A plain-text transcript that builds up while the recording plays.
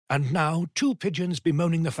And now, two pigeons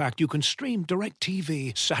bemoaning the fact you can stream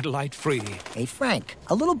DirecTV satellite-free. Hey, Frank,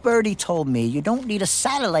 a little birdie told me you don't need a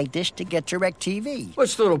satellite dish to get DirecTV.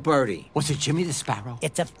 What's little birdie? Was it Jimmy the Sparrow?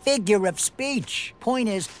 It's a figure of speech. Point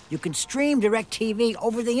is, you can stream DirecTV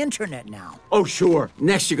over the internet now. Oh, sure.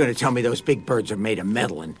 Next you're going to tell me those big birds are made of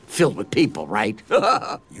metal and filled with people, right?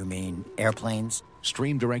 You mean airplanes?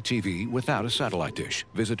 Stream DirecTV without a satellite dish.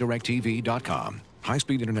 Visit DirecTV.com.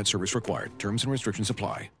 High-speed internet service required. Terms and restrictions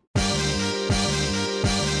apply.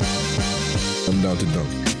 I'm down to dunk.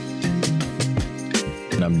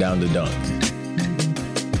 And I'm down to dunk.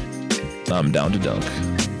 I'm down to dunk.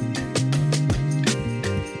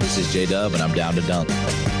 This is J-Dub, and I'm down to dunk.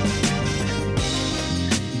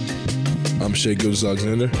 I'm Shea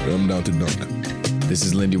Gilgeous-Alexander, and I'm down to dunk. This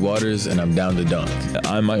is Lindy Waters, and I'm down to dunk.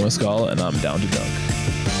 I'm Mike Muscala, and I'm down to dunk.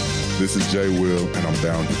 This is Jay Will, and I'm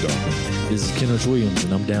down to dunk. This is Kenneth Williams,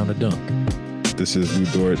 and I'm down to dunk. This is Lou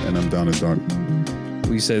Dort, and I'm down to dunk.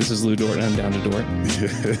 Will you say this is Lou Dort and I'm down to Dort?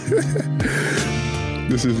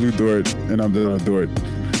 This is Lou Dort, and I'm down to Dort.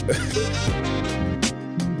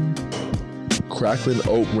 Cracklin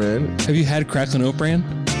Oat Bran? Have you had Cracklin Oat Bran?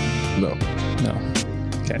 No. No.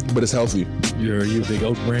 Okay. But it's healthy. You're a big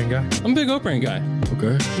oat bran guy? I'm a big oat bran guy.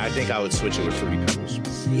 Okay. I think I would switch it with Fruity Pebbles.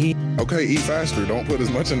 Okay, eat faster. Don't put as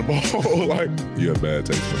much in the bowl. Like, you have bad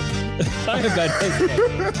taste buds. I have bad taste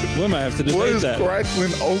buds. When I have to debate What is that?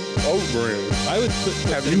 Cracklin Oat Bran? I would put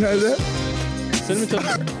Have you had that? cinnamon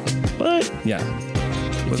toast. What? Yeah.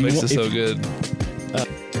 What makes it so good?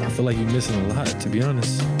 I feel like you're missing a lot, to be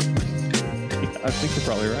honest. I think you're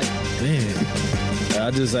probably right. Man,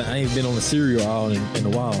 I ain't been on a cereal aisle in a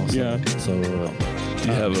while. So, Yeah. So,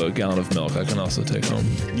 You have a gallon of milk I can also take home.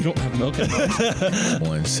 You don't have milk at home?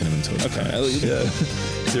 One cinnamon toast. Okay. Crunch. Yeah.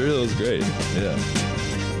 Cereal is great. Yeah.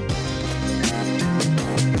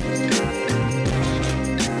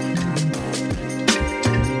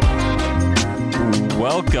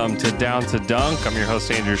 Welcome to Down to Dunk. I'm your host,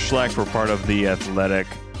 Andrew Schlecht. We're part of the Athletic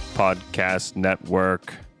Podcast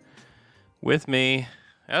Network. With me,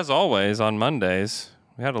 as always, on Mondays,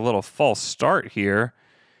 we had a little false start here.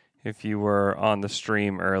 If you were on the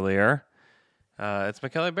stream earlier, it's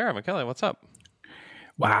Michele Barra. Michele, what's up?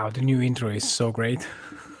 Wow, the new intro is so great.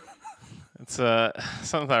 It's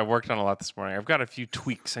something that I worked on a lot this morning. I've got a few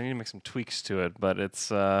tweaks. I need to make some tweaks to it, but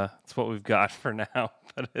it's what we've got for now.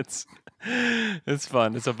 But it's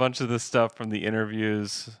fun. It's a bunch of the stuff from the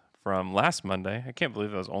interviews from last Monday. I can't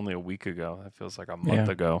believe that was only a week ago. That feels like a month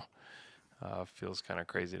ago. Feels kind of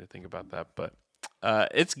crazy to think about that, but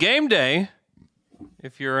it's game day.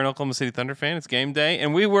 If you're an Oklahoma City Thunder fan, it's game day,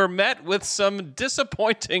 and we were met with some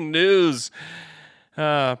disappointing news,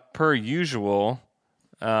 per usual.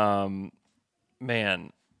 Man,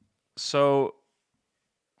 so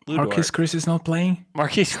Marquise Chris is not playing?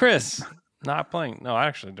 Marquise Chris not playing. No, I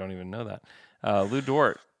actually don't even know that. Lou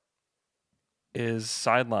Dort is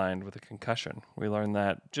sidelined with a concussion. We learned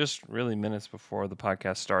that just really minutes before the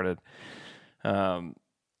podcast started.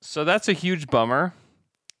 So that's a huge bummer.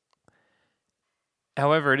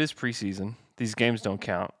 However, it is preseason. These games don't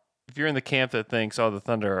count. If you're in the camp that thinks, oh, the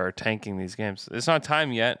Thunder are tanking these games, it's not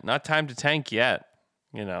time yet. Not time to tank yet,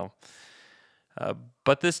 you know.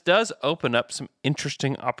 But this does open up some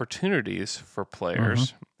interesting opportunities for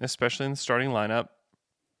players, especially in the starting lineup.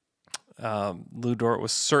 Lou Dort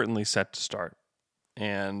was certainly set to start.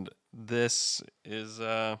 And this is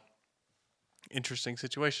an interesting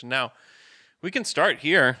situation. Now, we can start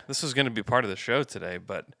here. This is going to be part of the show today,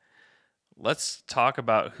 but let's talk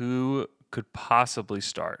about who could possibly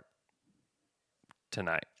start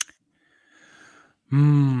tonight.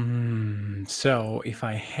 So if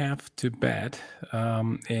I have to bet,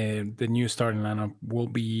 the new starting lineup will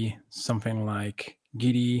be something like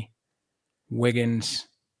Giddey, Wiggins,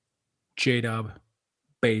 J-Dub,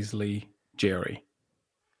 Baisley, Jerry.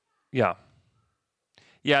 Yeah,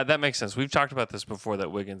 that makes sense. We've talked about this before,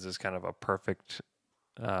 that Wiggins is kind of a perfect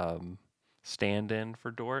stand-in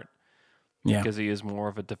for Dort. Yeah. Because he is more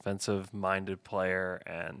of a defensive-minded player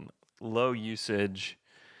and low usage.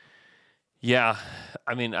 Yeah,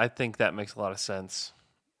 I mean, I think that makes a lot of sense.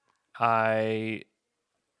 I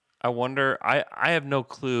wonder, I have no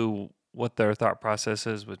clue what their thought process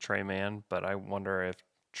is with Tre Mann, but I wonder if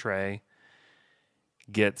Tre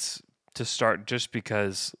gets to start just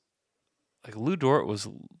because, like, Lou Dort was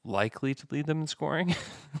likely to lead them in scoring,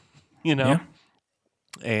 you know? Yeah.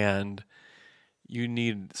 And you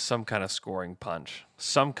need some kind of scoring punch,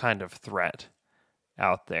 some kind of threat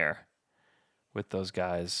out there with those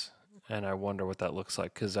guys. And I wonder what that looks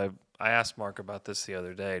like, because I asked Mark about this the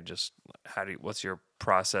other day. Just what's your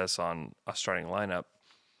process on a starting lineup?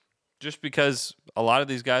 just because a lot of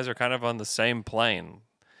these guys are kind of on the same plane.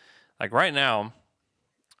 Like right now,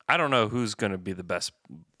 I don't know who's going to be the best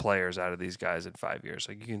players out of these guys in 5 years.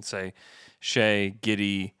 Like you can say Shea,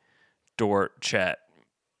 Giddey, Dort, Chet.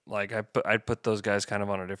 Like I'd put those guys kind of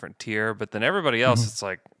on a different tier. But then everybody else, it's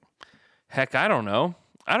like, heck, I don't know.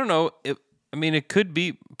 It could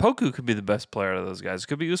be Poku could be the best player out of those guys. It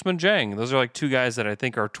could be Usman Jang. Those are like two guys that I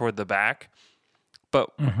think are toward the back. But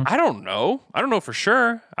I don't know. I don't know for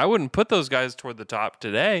sure. I wouldn't put those guys toward the top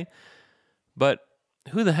today. But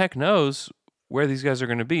who the heck knows where these guys are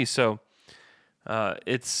going to be? So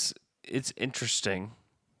it's interesting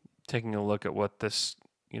taking a look at what this,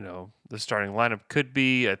 the starting lineup could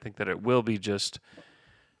be. I think that it will be just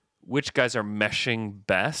which guys are meshing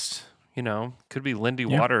best. Could be Lindy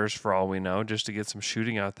Waters for all we know, just to get some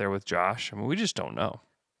shooting out there with Josh. I mean, we just don't know.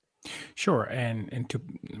 Sure,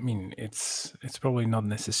 it's probably not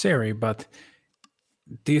necessary, but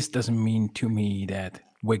this doesn't mean to me that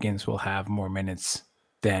Wiggins will have more minutes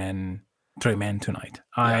than Tre Mann tonight.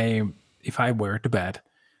 Yeah. If I were to bet,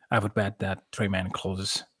 I would bet that Tre Mann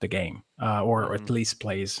closes the game, or at least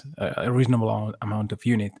plays a reasonable amount of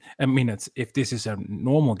minutes. If this is a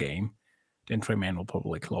normal game, then Tre Mann will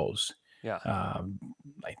probably close. Yeah.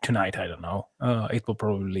 Like tonight, I don't know. It will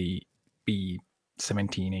probably be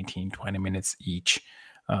 17, 18, 20 minutes each,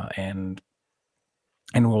 and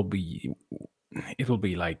it will be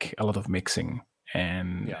like a lot of mixing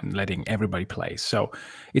and letting everybody play. So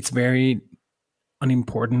it's very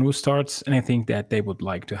unimportant who starts, and I think that they would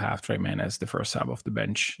like to have Tre Mann as the first sub off the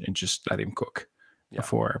bench and just let him cook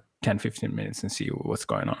for 10, 15 minutes and see what's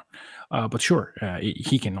going on. But sure,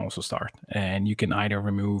 he can also start, and you can either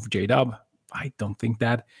remove J-Dub. I don't think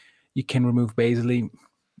that you can remove Bazley.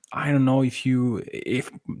 I don't know if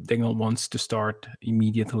Dingle wants to start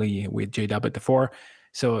immediately with J-Dub at the 4.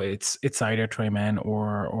 So it's either Tre Mann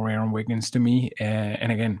or Aaron Wiggins to me.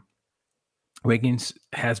 And again, Wiggins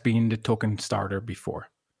has been the token starter before.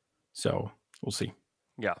 So we'll see.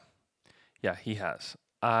 Yeah. Yeah, he has.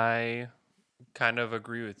 I kind of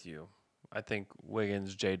agree with you. I think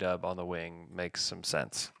Wiggins, J-Dub on the wing makes some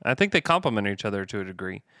sense. I think they complement each other to a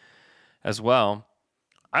degree as well.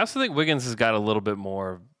 I also think Wiggins has got a little bit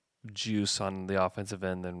more juice on the offensive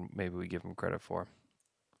end than maybe we give him credit for.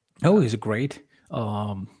 Oh, he's a great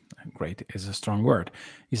is a strong word.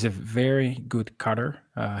 He's a very good cutter.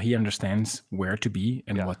 He understands where to be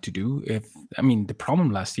and what to do. The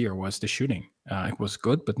problem last year was the shooting. It was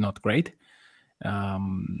good, but not great.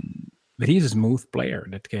 But he's a smooth player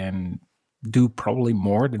that can do probably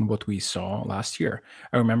more than what we saw last year.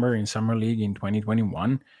 I remember in Summer League in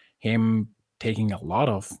 2021, him taking a lot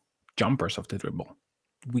of jumpers off the dribble.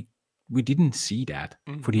 We didn't see that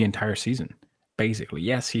for the entire season. Basically,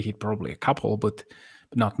 yes, he hit probably a couple, but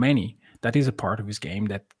not many. That is a part of his game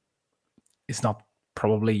that is not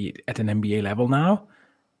probably at an NBA level now,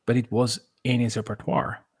 but it was in his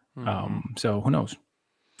repertoire. So who knows?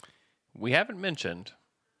 We haven't mentioned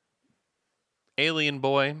Alien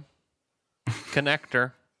Boy,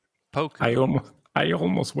 Connector, Poku. I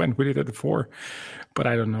almost went with it at the 4, but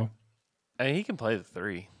I don't know. He can play the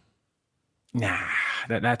 3. Nah,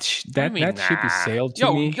 that ship is sailed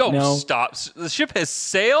to me. No. Stop. The ship has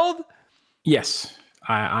sailed? Yes.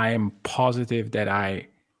 I am positive that I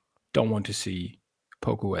don't want to see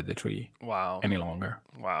Poku at the 3 any longer.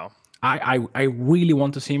 Wow. I really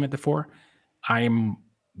want to see him at the 4. I'm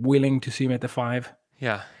willing to see him at the 5.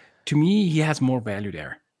 Yeah. To me, he has more value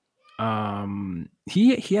there.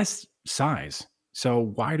 He has size.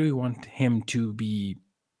 So why do you want him to be...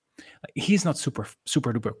 He's not super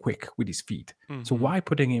duper quick with his feet. So why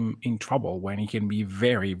putting him in trouble when he can be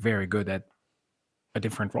very, very good at a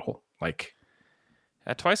different role? Like,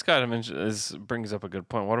 Twice got him brings up a good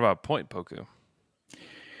point. What about point Poku?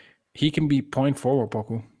 He can be point forward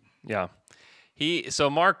Poku. Yeah. So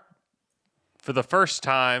Mark, for the first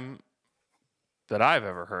time that I've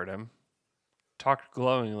ever heard him, talked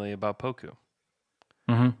glowingly about Poku.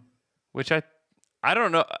 Which I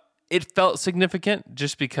don't know. It felt significant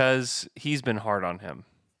just because he's been hard on him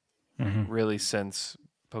really since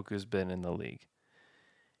Poku's been in the league.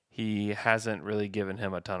 He hasn't really given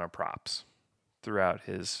him a ton of props throughout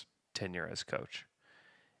his tenure as coach.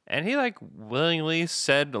 And he willingly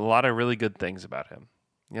said a lot of really good things about him.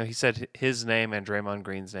 He said his name and Draymond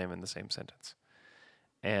Green's name in the same sentence.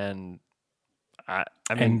 And I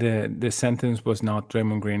mean... And the sentence was not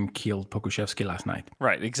Draymond Green killed Pokusevski last night.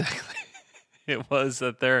 Right, exactly. It was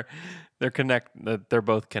that they're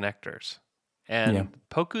both connectors. And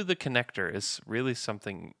Poku the connector is really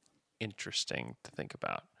something interesting to think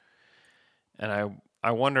about. And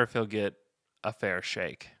I wonder if he'll get a fair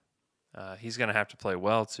shake. He's going to have to play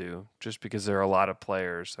well too, just because there are a lot of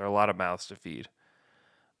players, there are a lot of mouths to feed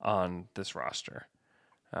on this roster.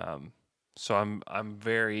 So I'm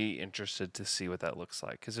very interested to see what that looks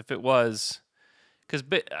like. Because if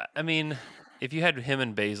you had him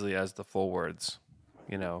and Baisley as the forwards,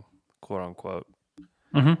 quote unquote,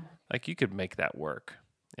 like you could make that work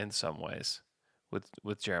in some ways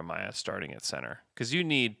with Jeremiah starting at center. Because you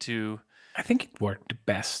need to. I think it worked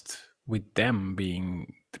best with them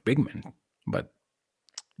being the big men, but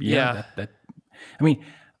Jeremiah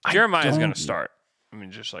is going to start. I mean,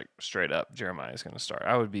 just like straight up, Jeremiah is going to start.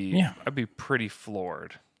 I'd be pretty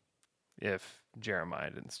floored if Jeremiah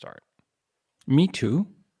didn't start. Me too.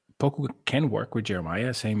 Poku can work with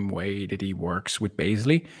Jeremiah same way that he works with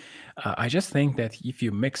Baisley. I just think that if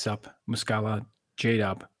you mix up Muscala,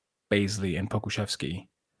 J-Dub, Baisley, and Pokuševski,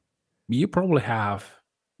 you probably have.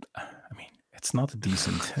 I mean, it's not a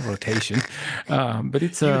decent rotation, but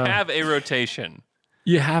it's you have a rotation.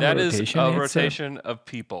 You have that a rotation. Is a rotation of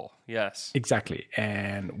people. Yes, exactly.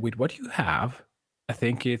 And with what you have, I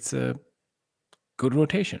think it's a good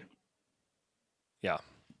rotation. Yeah.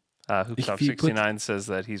 Hoopstop69 says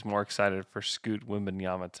that he's more excited for Scoot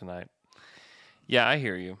Wembanyama tonight. Yeah, I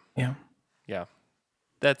hear you. Yeah.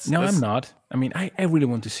 I'm not. I mean, I really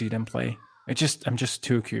want to see them play. I'm just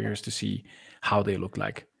too curious to see how they look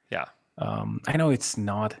like. Yeah. I know it's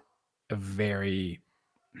not a very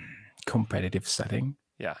competitive setting.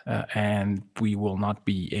 Yeah. And we will not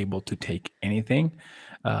be able to take anything.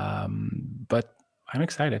 But I'm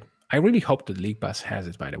excited. I really hope that League Pass has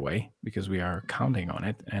it, by the way, because we are counting on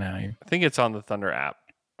it. And I think it's on the Thunder app.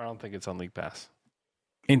 I don't think it's on League Pass.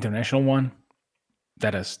 International one,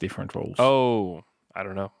 that has different rules. Oh, I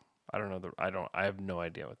don't know. I have no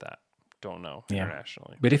idea what that. Don't know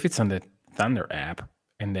internationally. But if it's on the Thunder app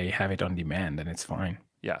and they have it on demand, then it's fine.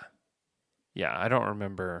 Yeah. Yeah, I don't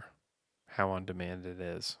remember how on demand it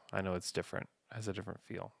is. I know it's different, has a different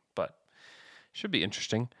feel, but should be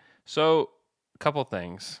interesting. So, a couple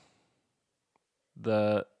things.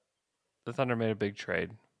 The Thunder made a big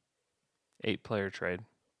trade, 8-player trade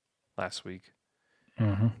last week.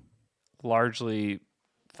 Mm-hmm. Largely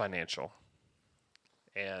financial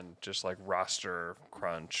and just like roster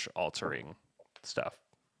crunch altering stuff.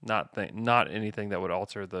 Not anything that would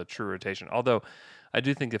alter the true rotation. Although I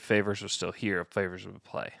do think if Favors was still here, Favors would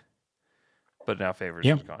play. But now Favors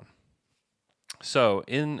is gone. So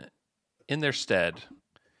in their stead,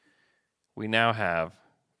 we now have,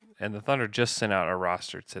 and the Thunder just sent out a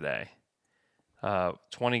roster today,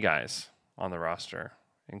 20 guys on the roster,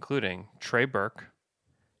 including Trey Burke,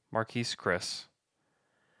 Marquise Chris,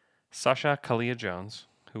 Sasha Kalia-Jones,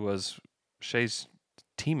 who was Shea's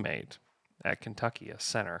teammate at Kentucky, a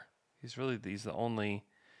center. He's the only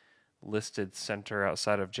listed center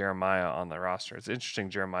outside of Jeremiah on the roster. It's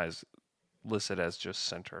interesting Jeremiah's listed as just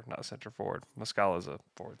center, not center forward. Muscala is a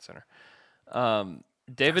forward center.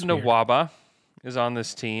 David Nwaba is on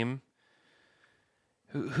this team.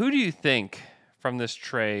 Who do you think from this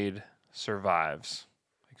trade survives?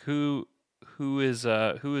 Like who is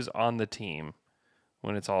on the team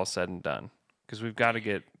when it's all said and done? Because they've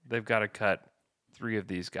got to cut 3 of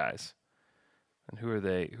these guys. And who are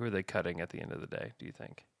they cutting at the end of the day, do you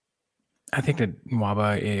think? I think that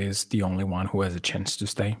Nwaba is the only one who has a chance to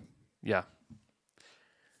stay. Yeah.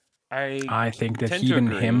 I think that even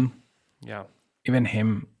him,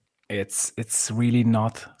 it's really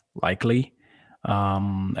not likely.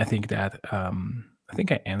 I think that I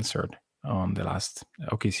think I answered on the last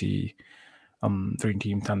OKC Dream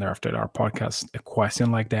Team Thunder after our podcast a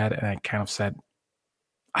question like that, and I kind of said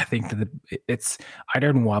I think that it's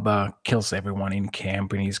either Nwaba kills everyone in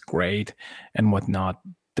camp and he's great and whatnot.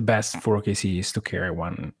 The best for OKC is to carry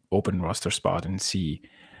one open roster spot and see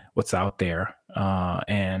what's out there,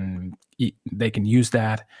 and they can use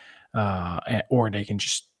that, or they can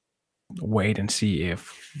just wait and see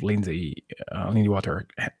if Lindsey Water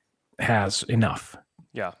has enough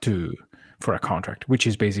for a contract, which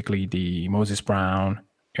is basically the Moses Brown,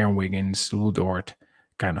 Aaron Wiggins, Lou Dort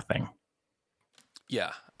kind of thing.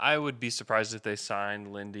 Yeah, I would be surprised if they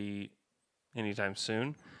signed Lindy anytime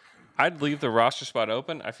soon. I'd leave the roster spot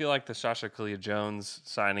open. I feel like the Sasha Kalia-Jones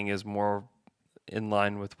signing is more in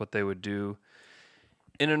line with what they would do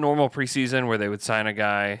in a normal preseason, where they would sign a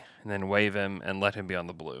guy and then waive him and let him be on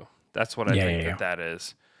the blue. That's what I think that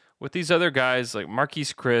is. With these other guys, like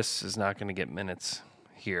Marquise Chris is not going to get minutes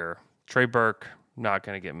here. Trey Burke, not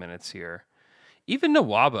going to get minutes here. Even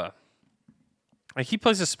Nwaba, like he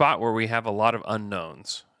plays a spot where we have a lot of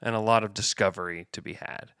unknowns and a lot of discovery to be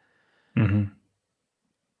had. Mm-hmm.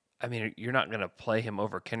 I mean, you're not going to play him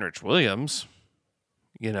over Kenrich Williams.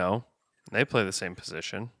 You know, they play the same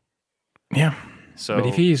position. Yeah. So, but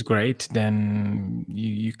if he is great, then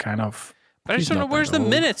you kind of. But I just he's don't know not where's that the old.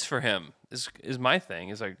 minutes for him. Is my thing.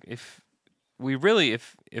 Is like if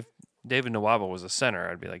David Nwaba was a center,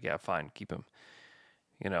 I'd be like, yeah, fine, keep him.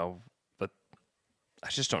 But I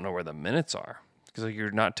just don't know where the minutes are because like,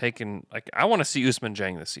 you're not taking. Like I want to see Ousmane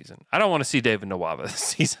Dieng this season. I don't want to see David Nwaba this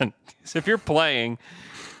season. So if you're playing,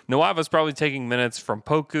 Nwaba's probably taking minutes from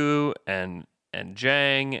Poku and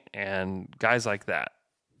Dieng and guys like that,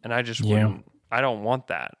 and I just wouldn't. I don't want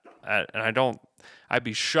that, and I don't. I'd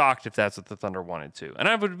be shocked if that's what the Thunder wanted to. And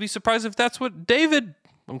I would be surprised if that's what David,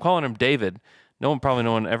 I'm calling him David. No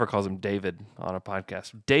one ever calls him David on a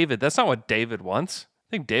podcast. David, that's not what David wants. I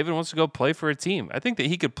think David wants to go play for a team. I think that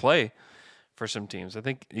he could play for some teams. I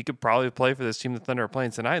think he could probably play for this team the Thunder are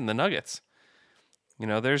playing tonight in the Nuggets.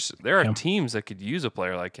 There are teams that could use a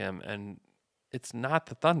player like him, and it's not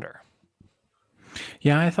the Thunder.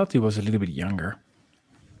 Yeah, I thought he was a little bit younger.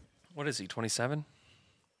 What is he, 27?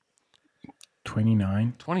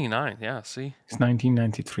 29. 29, yeah, see? It's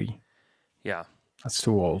 1993. Yeah. That's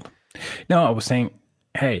too old. No, I was saying,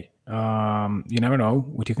 hey, you never know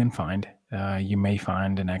what you can find. You may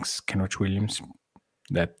find the next Kenrich Williams.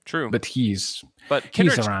 True. But he's around.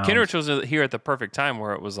 Kenrich was here at the perfect time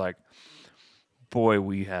where it was like, boy,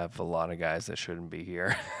 we have a lot of guys that shouldn't be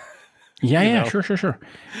here. Yeah, sure.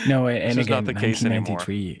 No, and It's again, not the case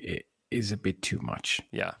 1993 is a bit too much.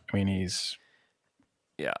 Yeah. I mean, he's...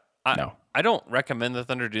 Yeah. No. I don't recommend the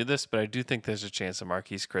Thunder do this, but I do think there's a chance that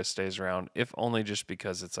Marquise Chris stays around, if only just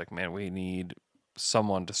because it's like, man, we need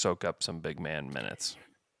someone to soak up some big man minutes.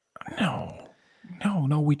 No,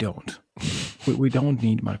 we don't. we don't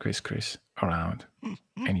need Marquise Chris around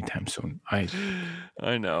anytime soon. I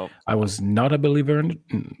know. I was not a believer in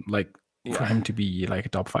for him to be like a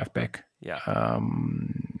top 5 pick. Yeah.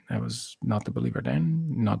 I was not a believer then,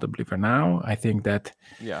 not a believer now. I think that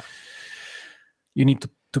you need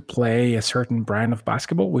to play a certain brand of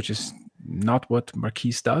basketball, which is not what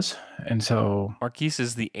Marquise does. And so Marquise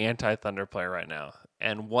is the anti-Thunder player right now.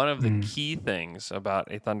 And one of the key things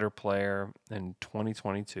about a Thunder player in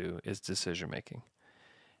 2022 is decision making.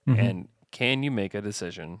 And can you make a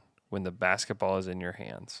decision when the basketball is in your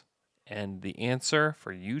hands? And the answer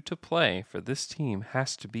for you to play for this team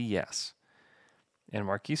has to be yes. And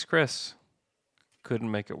Marquise Chris couldn't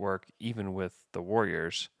make it work even with the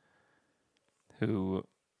Warriors, who,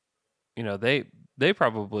 they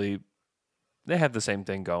have the same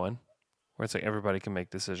thing going, where it's like everybody can make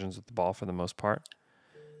decisions with the ball for the most part.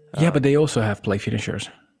 Yeah, but they also have play finishers.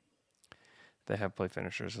 They have play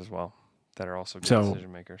finishers as well that are also good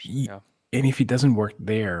decision makers. And if it doesn't work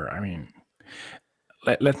there, I mean,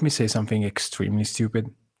 let me say something extremely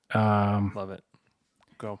stupid. Love it.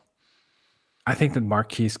 Go. I think that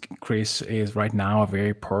Marquise Chris is right now a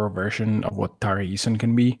very poor version of what Tari Eason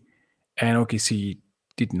can be. And OKC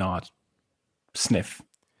did not sniff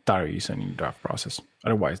Tari Eason in the draft process.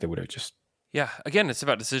 Otherwise, they would have just... Yeah, again, it's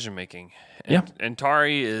about decision making. And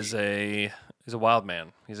Tari is a wild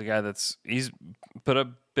man. He's a guy he's put up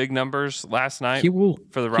big numbers last night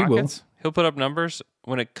for the Rockets. He'll put up numbers.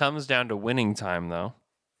 When it comes down to winning time, though,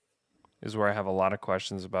 is where I have a lot of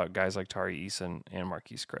questions about guys like Tari Eason and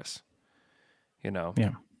Marquise Chris. Yeah.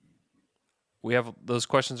 We have those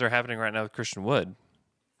questions are happening right now with Christian Wood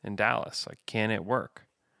in Dallas. Like, can it work?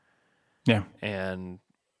 Yeah. And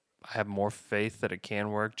I have more faith that it can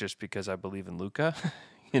work just because I believe in Luka,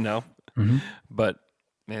 But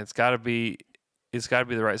man, it's got to be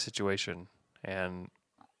the right situation, and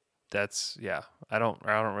that's I don't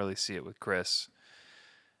really see it with Chris,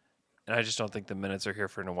 and I just don't think the minutes are here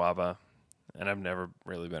for Nwaba, and I've never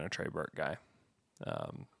really been a Trey Burke guy.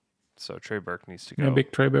 So Trey Burke needs to go. You're a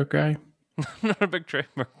big Trey Burke guy? Not a big Trey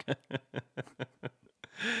Burke guy.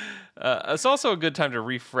 It's also a good time to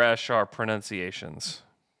refresh our pronunciations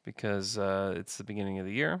because it's the beginning of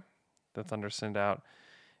the year. The Thunder send out,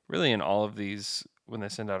 really in all of these, when they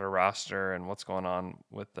send out a roster and what's going on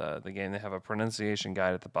with the game, they have a pronunciation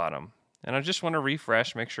guide at the bottom. And I just want to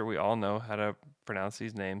refresh, make sure we all know how to pronounce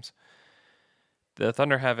these names. The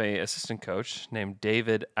Thunder have an assistant coach named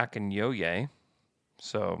David Akinyoye.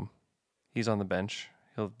 So he's on the bench.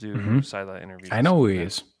 He'll do sideline interviews. I know who he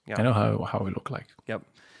is. Yep. I know how he look like. Yep.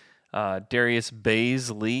 Darius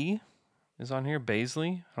Baisley is on here.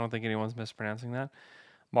 Baisley. I don't think anyone's mispronouncing that.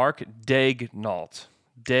 Mark Daignault.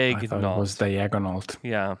 I thought it was Diagonalt.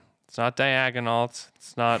 Yeah. It's not Diagonalt.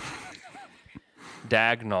 It's not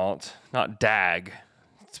Dagnault. Not Dag.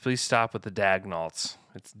 Please stop with the Dagnaults.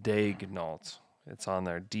 It's Daignault. It's on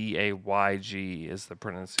there. Dayg is the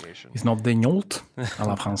pronunciation. It's not Daignault à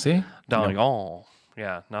la français. Daignault. No.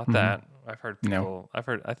 Yeah, not that. I've heard people.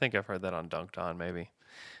 No. I think I've heard that on Dunked On maybe.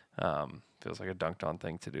 Feels like a dunked on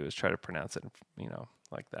thing to do is try to pronounce it,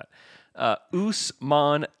 like that.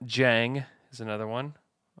 Usman Jang is another one.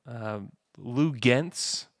 Lou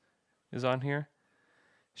Gentz is on here.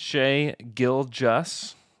 Shea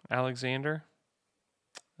Gilgeous Alexander.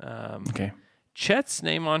 Okay. Chet's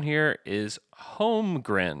name on here is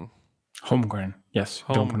Holmgren. Holmgren. Yes.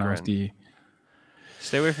 Don't pronounce the.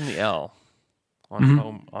 Stay away from the L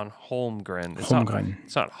on on Holmgren. Holmgren.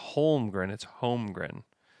 It's not Holmgren. It's Holmgren.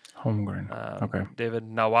 Holmgren. Okay. David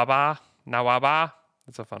Nawaba.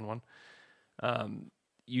 That's a fun one.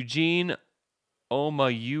 Eugene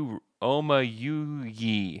Omaru. Oh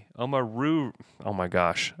my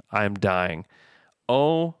gosh, I'm dying.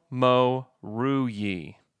 Omoruyi.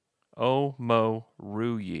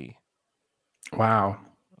 Wow.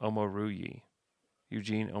 Omoruyi.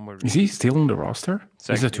 Eugene Omoruyi. Is he still on the roster?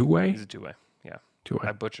 Is it a two-way? He's a two-way. Yeah. Two-way.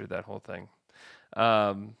 I butchered that whole thing.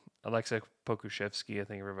 Alexei Pokushevsky, I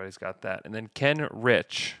think everybody's got that. And then Ken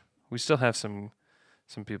Rich. We still have some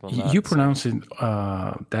people. You pronouncing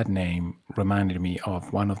that name reminded me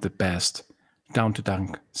of one of the best Down to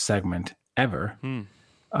Dunk segment ever.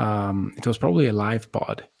 It was probably a live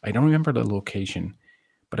pod. I don't remember the location,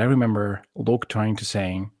 but I remember Luke trying to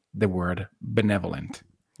saying the word benevolent.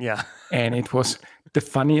 Yeah. And it was the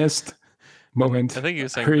funniest moment. I think he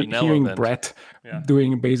was saying hearing Brett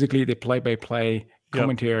doing basically the play-by-play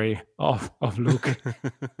commentary of Luke.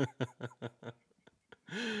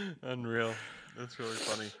 Unreal. That's really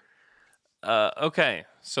funny. Okay,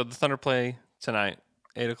 so the Thunder play tonight,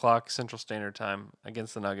 8:00 Central Standard Time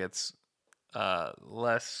against the Nuggets.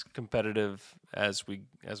 Less competitive as we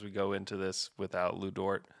go into this without Lou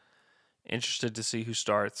Dort. Interested to see who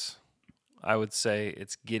starts. I would say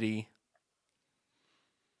it's Giddey.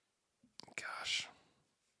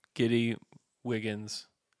 Giddey, Wiggins,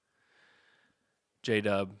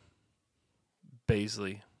 J-Dub,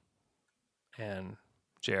 Baisley, and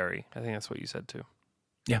Jerry. I think that's what you said too.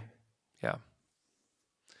 Yeah.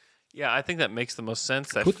 Yeah, I think that makes the most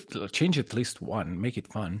sense. Change at least one. Make it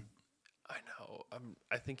fun. I know.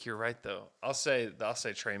 I think you're right though. I'll say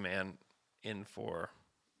Trey Mann in for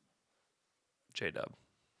J-Dub.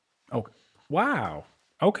 Oh, wow.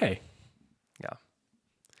 Okay. Yeah.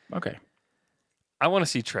 Okay. I want to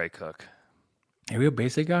see Trey cook. Are you a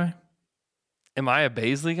Baisley guy? Am I a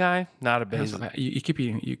Baisley guy? Not a Baisley. You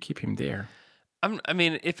keep him there. I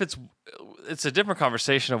mean, if it's a different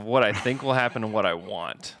conversation of what I think will happen and what I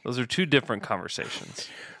want. Those are two different conversations.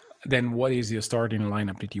 Then what is your starting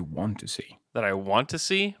lineup that you want to see? That I want to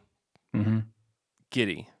see? Mm-hmm.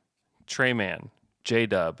 Giddey, Trey Mann,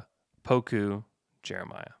 J-Dub, Poku,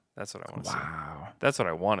 Jeremiah. That's what I want to see. Wow. That's what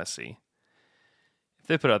I want to see. If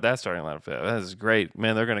they put out that starting lineup, that is great.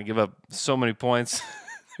 Man, they're going to give up so many points.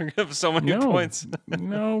 They're going to give up so many points.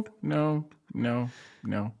 No. You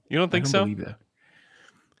don't think so? Believe that.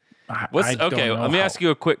 Okay, let me ask you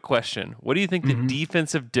a quick question. What do you think the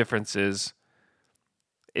defensive difference is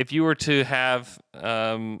if you were to have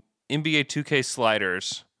NBA 2K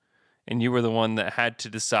sliders and you were the one that had to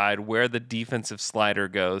decide where the defensive slider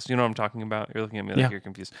goes? You know what I'm talking about? You're looking at me like you're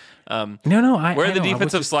confused. No. Where the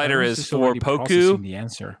defensive slider is for Poku. The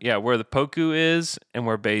answer. Yeah, where the Poku is and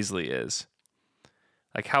where Baisley is.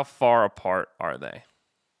 Like, how far apart are they?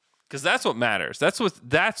 Because that's what matters. That's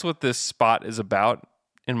what this spot is about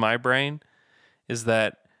in my brain, is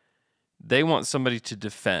that they want somebody to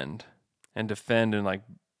defend and like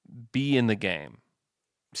be in the game.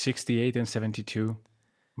 68 and 72,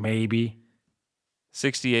 maybe.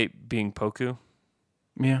 68 being Poku.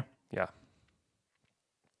 Yeah.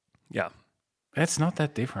 That's not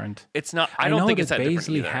that different. It's not. I don't think it's that different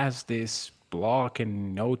either. Baisley has this block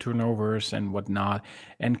and no turnovers and whatnot,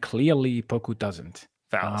 and clearly Poku doesn't.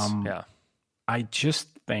 Fouls. I just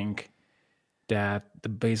think that the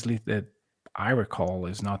Baisley that I recall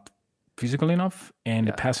is not physical enough, and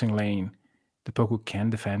the passing lane the Poku can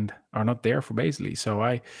defend are not there for Baisley. So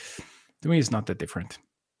to me, it's not that different.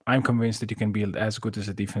 I'm convinced that you can build as good as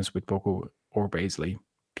a defense with Poku or Baisley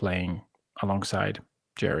playing alongside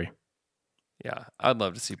Jerry. Yeah, I'd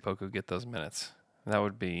love to see Poku get those minutes. That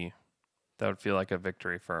would feel like a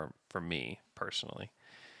victory for me personally.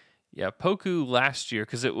 Yeah, Poku last year,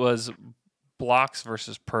 because it was blocks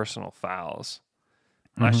versus personal fouls.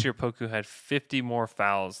 Last year, Poku had 50 more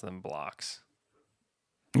fouls than blocks.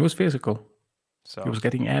 It was physical. So he was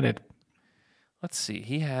getting added. Let's see.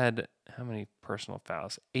 He had how many personal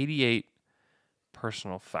fouls? 88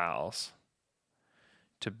 personal fouls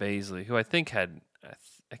to Baisley, who I think had,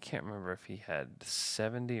 I can't remember if he had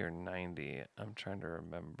 70 or 90. I'm trying to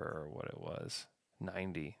remember what it was.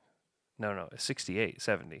 90. No, 68,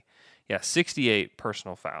 70. Yeah, 68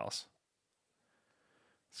 personal fouls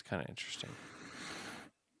It's kind of interesting.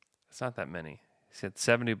 It's not that many. He had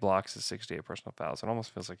 70 blocks and 68 personal fouls. It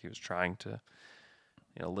almost feels like he was trying to,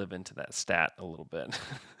 live into that stat a little bit.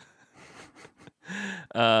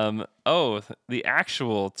 The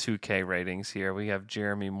actual 2K ratings here. We have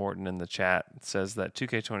Jeremy Morton in the chat. It says that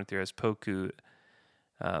 2K23 has Poku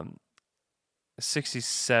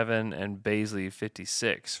 67 and Bazley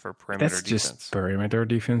 56 for perimeter That's defense. Just perimeter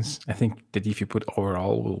defense. I think that if you put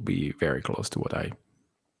overall, will be very close to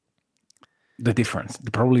the difference.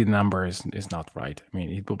 Probably the number is not right. I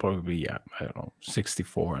mean, it will probably be,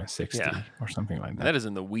 64 and 60 or something like that. That is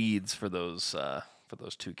in the weeds for those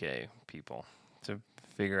 2K people to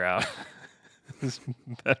figure out who's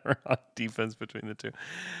better on defense between the two.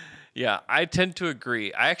 Yeah, I tend to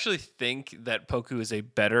agree. I actually think that Poku is a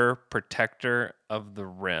better protector of the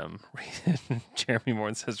rim. Jeremy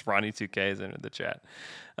Morton says Ronnie 2K has entered the chat.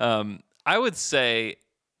 I would say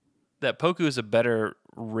that Poku is a better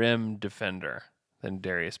rim defender than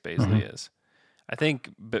Darius Bazley is. I think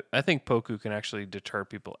Poku can actually deter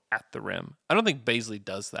people at the rim. I don't think Bazley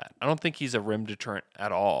does that. I don't think he's a rim deterrent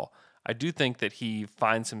at all. I do think that he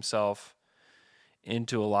finds himself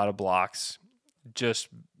into a lot of blocks just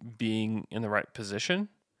being in the right position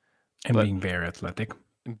and being very athletic.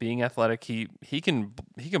 Being athletic, he can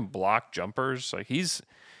block jumpers. Like he's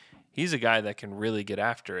a guy that can really get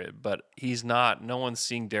after it, but he's not. No one's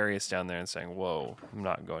seeing Darius down there and saying, "Whoa, I'm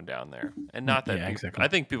not going down there." And not that exactly. I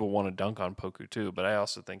think people want to dunk on Poku too, but I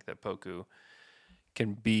also think that Poku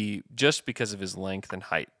can be, just because of his length and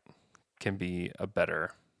height, can be a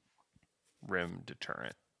better rim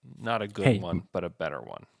deterrent. Not a good one, but a better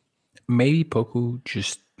one. Maybe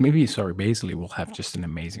Bazley will have just an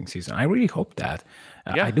amazing season. I really hope that.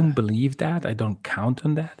 I don't believe that. I don't count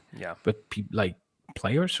on that. Yeah. But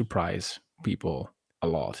players surprise people a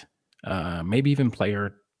lot. Maybe even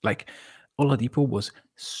player like Oladipo was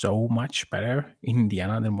so much better in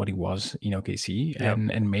Indiana than what he was in OKC. Yep.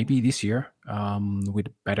 And maybe this year, with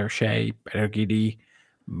better Shea, better Giddey,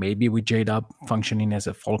 maybe with J-Dub functioning as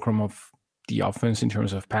a fulcrum of the offense in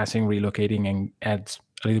terms of passing, relocating, and adds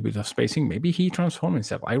a little bit of spacing, maybe he transforms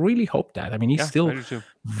himself. I really hope that. I mean, he's still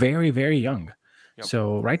very, very young. Yep.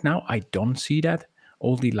 So right now, I don't see that.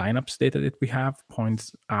 All the lineups data that we have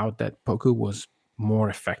points out that Poku was more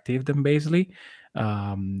effective than Bazley.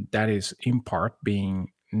 That is in part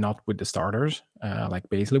being not with the starters like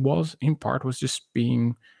Bazley was. In part was just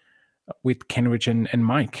being with Kenrich and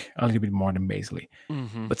Mike a little bit more than Bazley.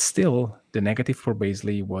 Mm-hmm. But still, the negative for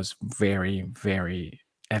Bazley was very, very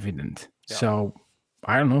evident. Yeah. So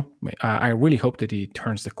I don't know. I really hope that he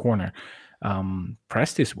turns the corner.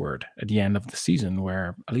 Presti's word at the end of the season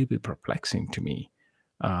were a little bit perplexing to me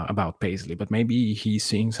about Bazley, but maybe he's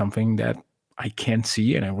seeing something that I can't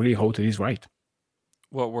see, and I really hope that he's right.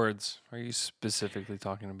 What words are you specifically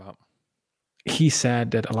talking about? He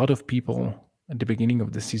said that a lot of people at the beginning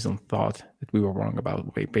of the season thought that we were wrong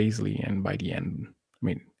about Bazley, and by the end, I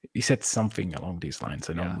mean, he said something along these lines.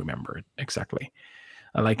 I don't remember it exactly.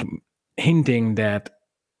 Like hinting that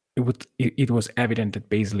it was evident that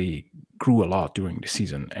Bazley grew a lot during the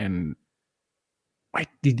season, and I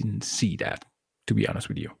didn't see that, to be honest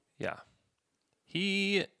with you. Yeah.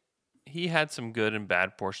 He had some good and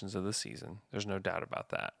bad portions of the season. There's no doubt about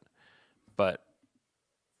that. But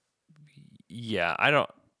yeah, I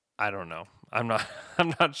don't know. I'm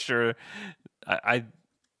not sure. I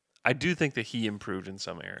do think that he improved in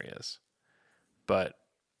some areas. But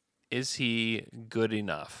is he good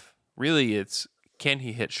enough? Really, it's, can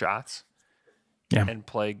he hit shots and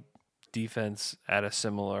play defense at a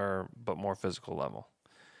similar but more physical level?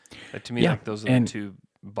 To me, like those are the two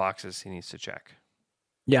boxes he needs to check.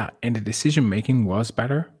 Yeah, and the decision-making was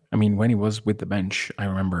better. I mean, when he was with the bench, I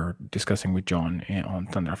remember discussing with John on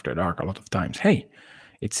Thunder After Dark a lot of times, hey,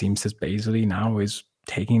 it seems that Bazley now is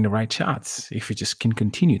taking the right shots if we just can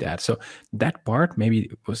continue that. So that part,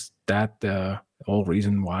 maybe was that the whole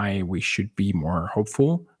reason why we should be more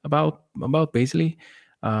hopeful about Bazley.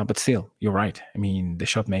 But still, you're right. I mean, the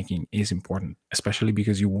shot making is important, especially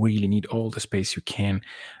because you really need all the space you can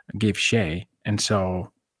give Shea. And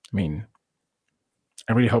so, I mean,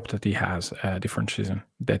 I really hope that he has a different season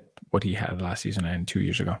than what he had last season and 2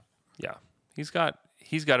 years ago. Yeah, he's got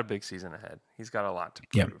a big season ahead. He's got a lot to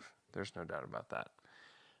prove. Yep. There's no doubt about that.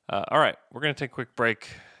 All right, we're going to take a quick break,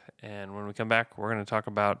 and when we come back, we're going to talk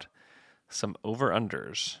about some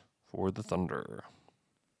over-unders for the Thunder.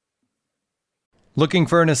 Looking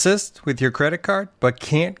for an assist with your credit card, but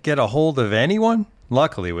can't get a hold of anyone?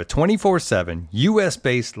 Luckily, with 24/7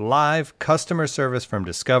 U.S.-based live customer service from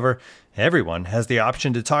Discover, everyone has the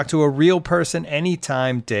option to talk to a real person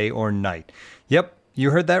anytime, day or night. Yep,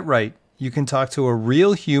 you heard that right. you can talk to a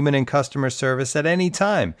real human in customer service at any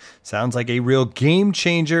time. Sounds like a real game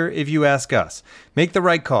changer if you ask us. Make the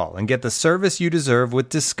right call and get the service you deserve with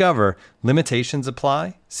Discover. Limitations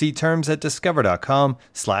apply. See terms at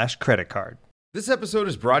discover.com/creditcard. This episode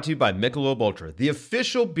is brought to you by Michelob Ultra, the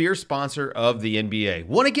official beer sponsor of the NBA.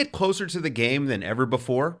 Want to get closer to the game than ever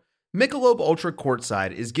before? Michelob Ultra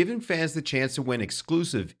Courtside is giving fans the chance to win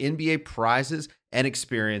exclusive NBA prizes and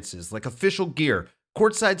experiences like official gear,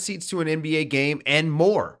 courtside seats to an NBA game, and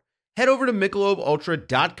more. Head over to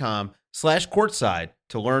MichelobUltra.com/courtside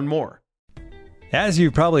to learn more. As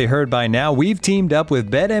you've probably heard by now, we've teamed up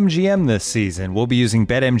with BetMGM this season. We'll be using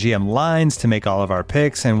BetMGM lines to make all of our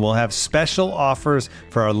picks, and we'll have special offers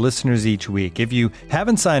for our listeners each week. If you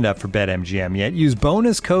haven't signed up for BetMGM yet, use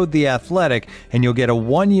bonus code TheAthletic, and you'll get a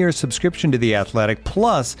 1-year subscription to The Athletic,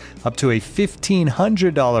 plus up to a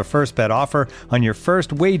 $1,500 first bet offer on your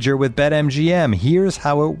first wager with BetMGM. Here's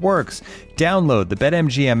how it works. Download the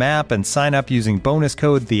BetMGM app and sign up using bonus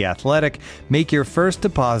code TheAthletic. Make your first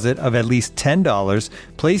deposit of at least $10.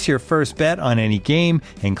 Place your first bet on any game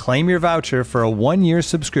and claim your voucher for a 1-year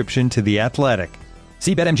subscription to The Athletic.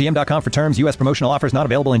 See BetMGM.com for terms. U.S. promotional offers not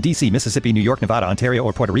available in D.C., Mississippi, New York, Nevada, Ontario,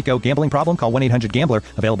 or Puerto Rico. Gambling problem? Call 1-800-GAMBLER.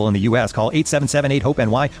 Available in the U.S. Call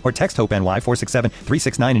 877-8-HOPE-NY or text HOPE-NY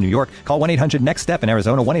 467-369 in New York. Call 1-800-NEXT-STEP in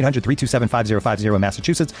Arizona. 1-800-327-5050 in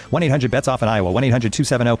Massachusetts. 1-800-BETS-OFF in Iowa.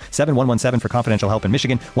 1-800-270-7117 for confidential help in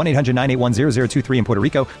Michigan. 1-800-981-0023 in Puerto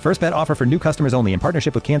Rico. First bet offer for new customers only in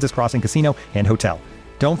partnership with Kansas Crossing Casino and Hotel.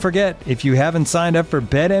 Don't forget, if you haven't signed up for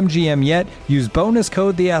BetMGM yet, use bonus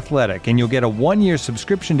code TheAthletic, and you'll get a 1-year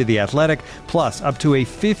subscription to The Athletic, plus up to a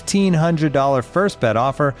 $1,500 first bet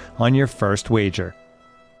offer on your first wager.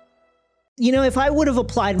 You know, if I would have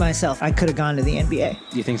applied myself, I could have gone to the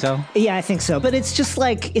NBA. You think so? Yeah, I think so. But it's just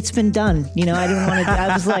like, it's been done. You know, I didn't want to,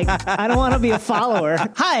 I was like, I don't want to be a follower.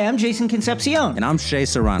 Hi, I'm Jason Concepcion. And I'm Shea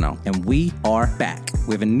Serrano. And we are back.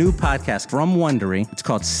 We have a new podcast from Wondery. It's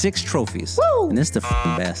called Six Trophies. Woo! And it's the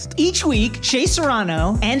best. Each week, Shea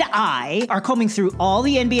Serrano and I are combing through all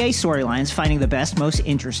the NBA storylines, finding the best, most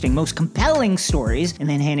interesting, most compelling stories, and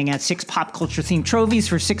then handing out 6 pop culture themed trophies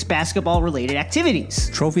for 6 basketball related activities.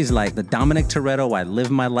 Trophies like the Dominic Toretto I Live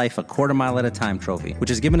My Life a Quarter Mile at a Time trophy, which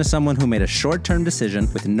is given to someone who made a short-term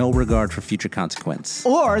decision with no regard for future consequence.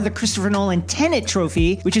 Or the Christopher Nolan Tenet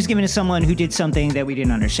trophy, which is given to someone who did something that we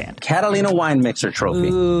didn't understand. Catalina Wine Mixer trophy.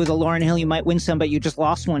 Ooh, the Lauryn Hill You Might Win Some But You Just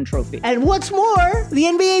Lost One trophy. And what's more, the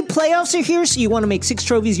NBA playoffs are here, so you want to make Six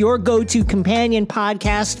Trophies your go-to companion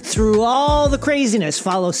podcast through all the craziness.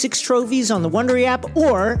 Follow Six Trophies on the Wondery app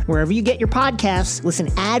or wherever you get your podcasts. Listen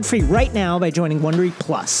ad-free right now by joining Wondery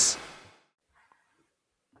Plus.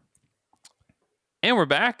 And we're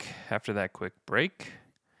back after that quick break.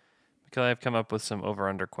 Because I've come up with some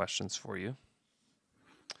over-under questions for you.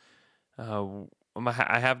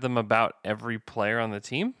 I have them about every player on the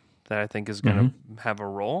team that I think is going to have a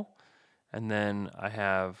role. And then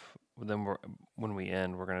when we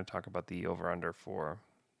end, we're going to talk about the over-under for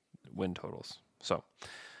win totals. So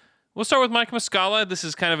we'll start with Mike Muscala. This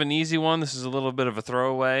is kind of an easy one. This is a little bit of a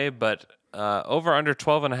throwaway, but over under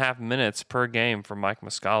 12.5 minutes per game for Mike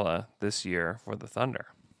Muscala this year for the Thunder.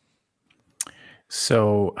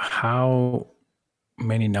 So how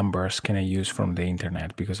many numbers can I use from the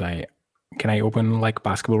internet? Because can I open like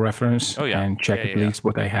Basketball Reference and check at least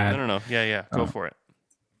what I had? No. Yeah. Go for it.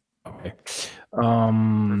 Okay.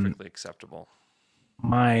 Perfectly acceptable.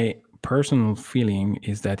 My personal feeling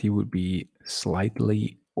is that he would be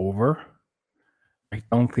slightly over. I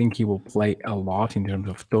don't think he will play a lot in terms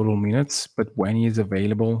of total minutes, but when he is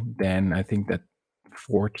available, then I think that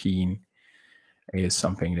 14 is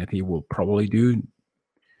something that he will probably do.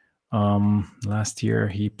 Last year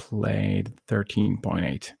he played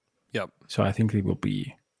 13.8. Yep. So I think he will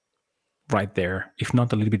be right there, if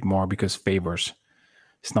not a little bit more, because Favors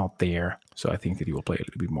is not there. So I think that he will play a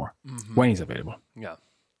little bit more when he's available. Yeah.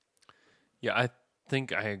 Yeah, I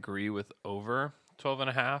think I agree with over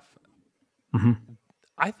 12.5.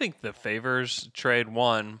 I think the Favors trade,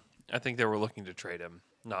 1, I think they were looking to trade him,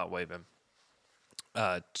 not waive him.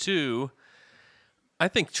 2, I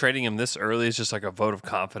think trading him this early is just like a vote of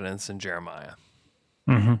confidence in Jeremiah.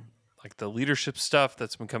 Like the leadership stuff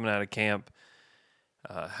that's been coming out of camp,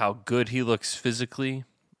 how good he looks physically.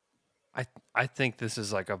 I think this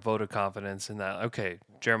is like a vote of confidence in that, okay,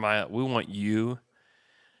 Jeremiah, we want you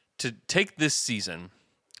to take this season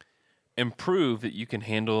and prove that you can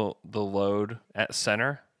handle the load at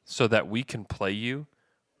center so that we can play you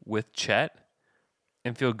with Chet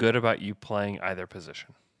and feel good about you playing either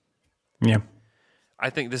position. Yeah. I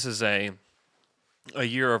think this is a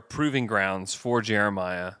year of proving grounds for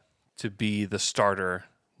Jeremiah to be the starter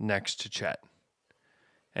next to Chet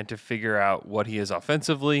and to figure out what he is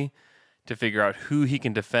offensively, to figure out who he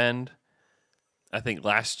can defend. I think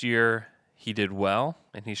last year he did well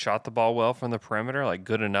and he shot the ball well from the perimeter, like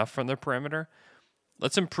good enough from the perimeter.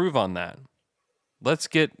 Let's improve on that. Let's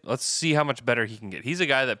see how much better he can get. He's a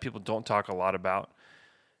guy that people don't talk a lot about.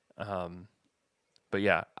 But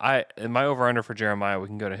yeah, in my over-under for Jeremiah, we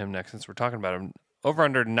can go to him next since we're talking about him.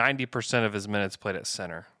 Over-under 90% of his minutes played at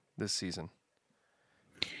center this season.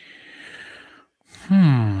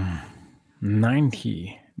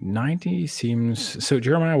 90 seems... So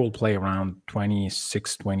Jeremiah will play around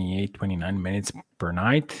 26, 28, 29 minutes per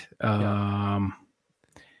night.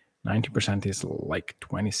 90% is like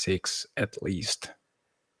 26 at least.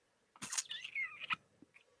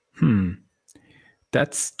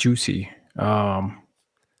 That's juicy.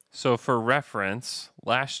 So for reference,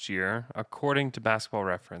 last year, according to Basketball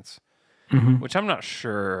Reference, which I'm not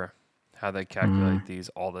sure how they calculate these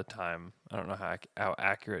all the time. I don't know how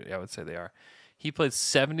accurate I would say they are. He played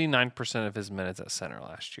 79% of his minutes at center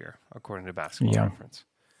last year, according to Basketball Reference.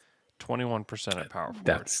 21% at power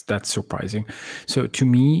forward. That's surprising. So to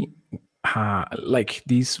me, like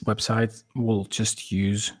these websites will just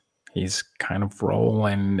use his kind of role,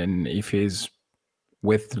 and if he's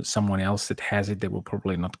with someone else that has it, they will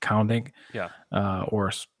probably not counting.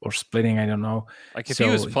 Or splitting. I don't know. Like if he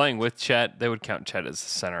was playing with Chet, they would count Chet as the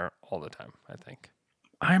center all the time, I think.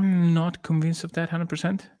 I'm not convinced of that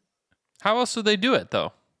 100%. How else would they do it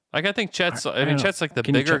though? Like I think Chet's. I mean, Chet's like the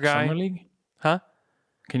bigger guy. Summer League? Huh?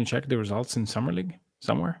 Can you check the results in Summer League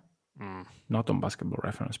somewhere? Not on Basketball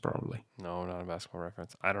Reference, probably. No, not on Basketball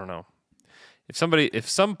Reference. I don't know. If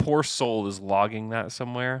some poor soul is logging that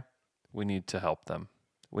somewhere, we need to help them.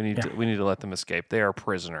 We need to let them escape. They are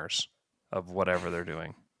prisoners of whatever they're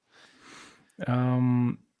doing.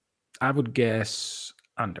 I would guess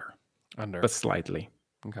under, but slightly.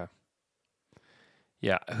 Okay.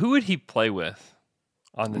 Yeah, who would he play with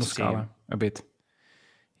on this team? A bit.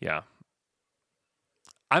 Yeah.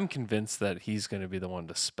 I'm convinced that he's going to be the one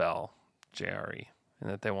to spell JRE and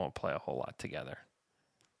that they won't play a whole lot together.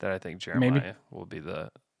 That I think Jeremiah will be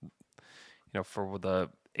for the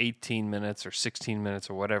 18 minutes or 16 minutes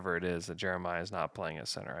or whatever it is that Jeremiah is not playing at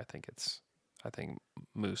center. I think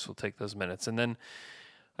Moose will take those minutes. And then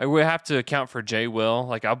I would have to account for Jay Will.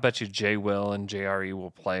 Like I'll bet you Jay Will and JRE will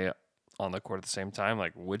play on the court at the same time.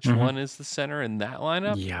 Like which one is the center in that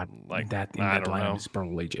lineup? Yeah, like that lineup is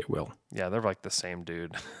probably Jay Will. Yeah, they're like the same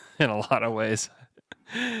dude in a lot of ways.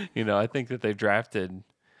 I think that they've drafted.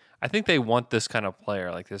 I think they want this kind of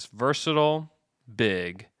player, like this versatile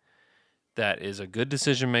big that is a good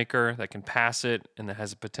decision maker, that can pass it, and that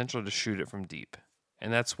has the potential to shoot it from deep.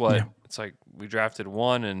 And that's what it's like. We drafted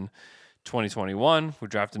one in 2021. We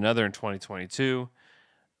drafted another in 2022.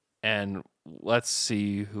 And let's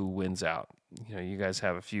see who wins out. You guys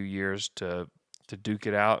have a few years to duke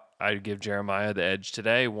it out. I'd give Jeremiah the edge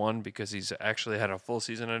today. One, because he's actually had a full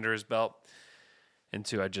season under his belt. And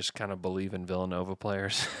two, I just kind of believe in Villanova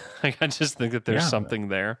players. Like I just think that there's something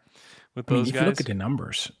there with those guys. If you look at the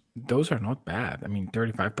numbers, those are not bad. I mean,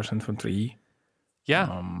 35% from three.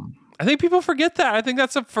 Yeah. I think people forget that. I think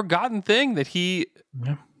that's a forgotten thing that he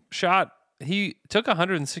shot. He took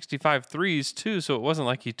 165 threes too, so it wasn't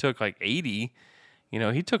like he took like 80.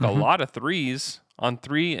 He took a lot of threes on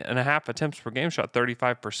 3.5 attempts per game, shot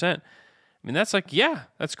 35%. I mean, that's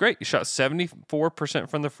that's great. You shot 74%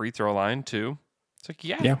 from the free throw line too. It's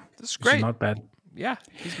like, that's great. It's not bad. Yeah,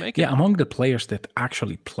 he's making it. Among the players that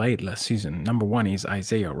actually played last season, number one is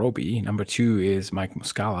Isaiah Roby. Number two is Mike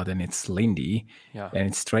Muscala. Then it's Lindy. Yeah. Then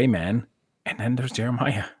it's Treyman. And then there's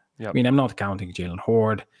Jeremiah. Yep. I mean, I'm not counting Jalen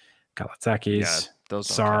Horde, Kalatakis,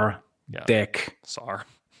 Sar, Deck. Sar.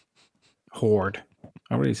 Horde.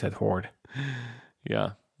 I already said Horde.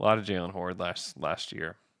 Yeah, a lot of Jalen Horde last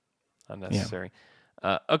year. Unnecessary.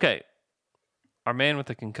 Yeah. Okay. Our man with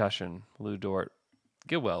the concussion, Lou Dort.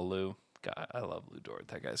 Get well, Lou. God, I love Lou Dort.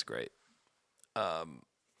 That guy's great.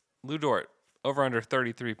 Lou Dort, over under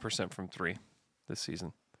 33% from three this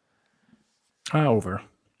season. Over.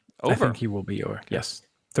 I think he will be over. Okay. Yes.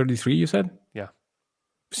 33, you said? Yeah.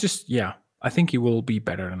 It's just, I think he will be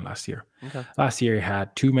better than last year. Okay. Last year he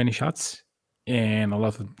had too many shots, and a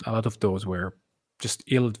lot of those were just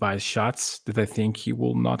ill-advised shots that I think he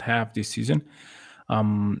will not have this season.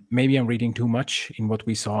 Maybe I'm reading too much in what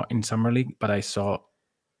we saw in Summer League, but I saw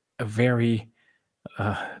a very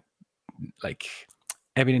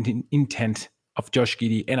evident intent of Josh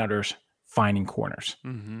Giddey and others finding corners.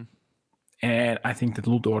 Mm-hmm. And I think that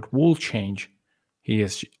Lou Dort will change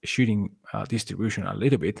his shooting distribution a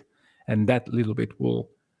little bit, and that little bit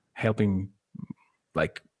will help him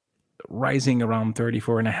rising around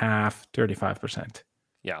 34.5%, 35%.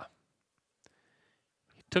 Yeah.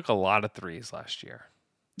 He took a lot of threes last year.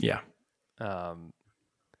 Yeah. Yeah.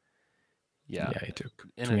 Yeah, he took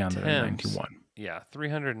In 391. attempts, yeah,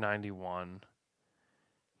 391.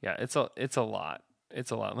 Yeah, it's a lot.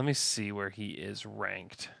 It's a lot. Let me see where he is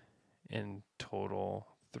ranked in total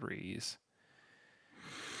threes.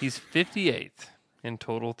 He's 58th in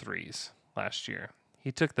total threes last year.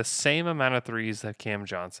 He took the same amount of threes that Cam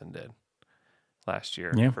Johnson did last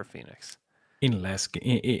year for Phoenix.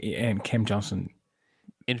 And Cam Johnson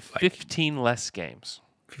in 15 less games.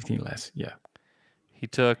 15 less, yeah. He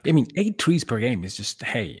took... I mean, 8 threes per game is just,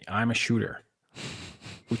 hey, I'm a shooter,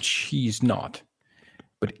 which he's not.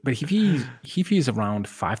 But if he's around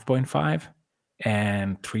 5.5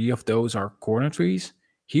 and 3 of those are corner threes,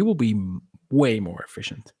 he will be way more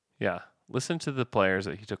efficient. Yeah. Listen to the players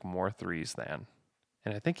that he took more threes than.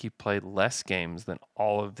 And I think he played less games than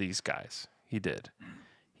all of these guys. He did.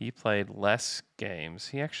 He played less games.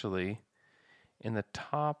 He actually, in the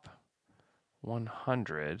top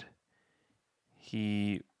 100,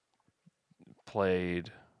 he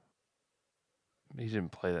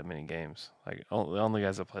didn't play that many games. Like the only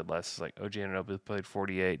guys that played less is like OG Anunoby played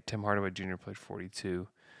 48, Tim Hardaway Jr. played 42.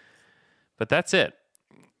 But that's it.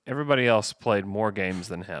 Everybody else played more games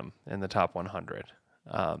than him in the top 100.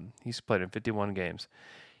 He's played in 51 games.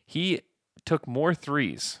 He took more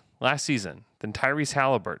threes last season than Tyrese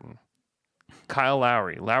Halliburton, Kyle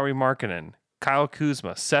Lowry, Lauri Markkanen, Kyle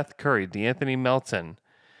Kuzma, Seth Curry, DeAnthony Melton,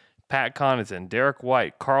 Pat Connaughton, Derek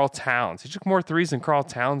White, Karl Towns. He took more threes than Karl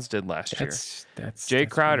Towns did last year. Jay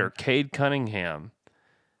Crowder, Cade Cunningham,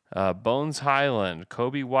 Bones Highland,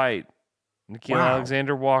 Kobe White, Nickeil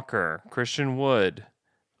Alexander Walker, Christian Wood,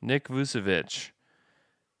 Nick Vucevic.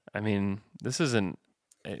 I mean, this isn't...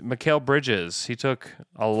 Mikal Bridges. He took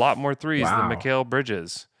a lot more threes than Mikal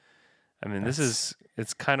Bridges. I mean, it's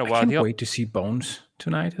kind of wild. I can't wait to see Bones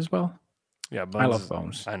tonight as well. Yeah, Bones. I love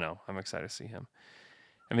Bones. I know. I'm excited to see him.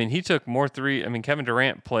 I mean, he took more three. I mean, Kevin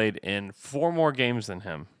Durant played in 4 more games than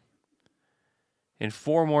him. In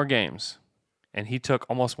 4 more games. And he took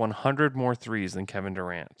almost 100 more threes than Kevin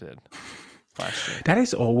Durant did last year. That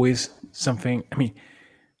is always something. I mean,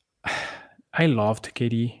 I loved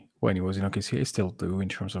KD when he was in OKC. I still do in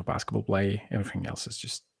terms of basketball play. Everything else is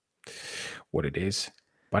just what it is.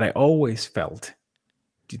 But I always felt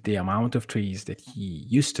the amount of threes that he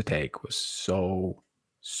used to take was so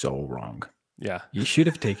wrong. Yeah. You should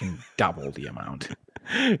have taken double the amount.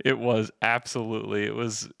 It was absolutely. It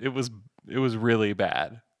was really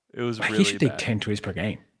bad. It was really bad. He should take 10 threes per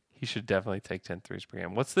game. He should definitely take 10 threes per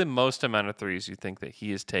game. What's the most amount of threes you think that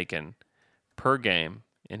he has taken per game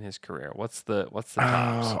in his career? What's the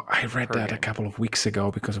tops? I read that game a couple of weeks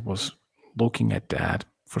ago because I was looking at that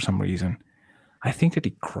for some reason. I think that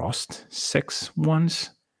he crossed 6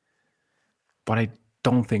 once, but I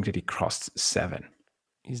don't think that he crossed 7.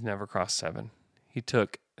 He's never crossed 7. He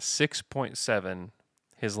took 6.7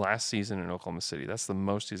 his last season in Oklahoma City. That's the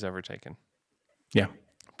most he's ever taken. Yeah.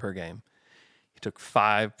 Per game. He took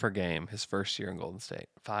 5 per game his first year in Golden State.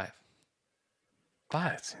 5.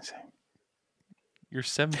 That's insane. You're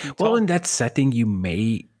 7 feet tall. Well, in that setting, you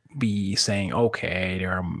may be saying, okay,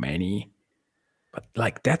 there are many. But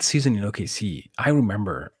like that season in OKC, I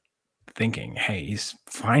remember thinking, hey, he's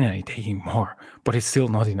finally taking more, but it's still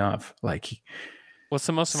not enough. Like, what's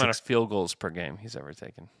the most amount of field goals per game he's ever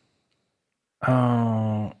taken?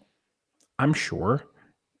 I'm sure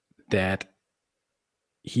that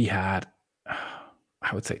he had,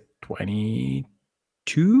 I would say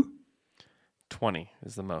 22. 20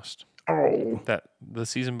 is the most. Oh. That the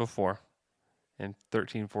season before in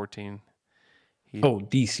 13-14.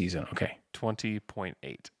 This season. Okay. 20.8.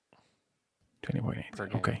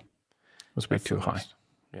 20.8. Okay. Was way too high.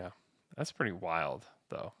 Yeah. That's pretty wild,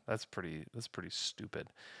 though. That's pretty stupid.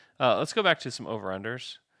 Let's go back to some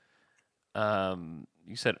over-unders.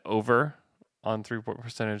 You said over on 3-point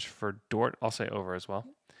percentage for Dort. I'll say over as well.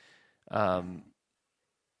 Ousmane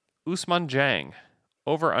Dieng,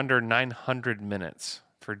 over under 900 minutes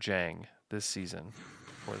for Dieng this season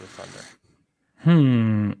for the Thunder.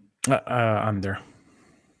 Under.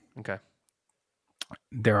 Okay.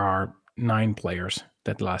 There are 9 players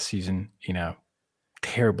that last season, in a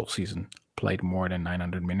terrible season, played more than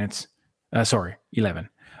 900 minutes. 11.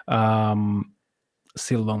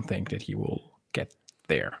 Still don't think that he will get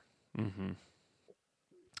there. Mm-hmm.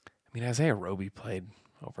 I mean, Isaiah Roby played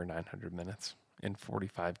over 900 minutes in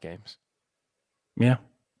 45 games. Yeah.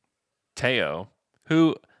 Teo,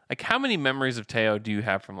 who... Like, how many memories of Teo do you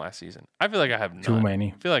have from last season? I feel like I have none. Too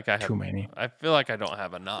many. I feel like I have too many. I feel like I don't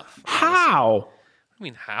have enough. How? I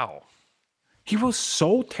mean, how? He was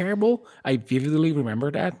so terrible. I vividly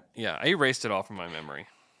remember that. Yeah, I erased it all from my memory.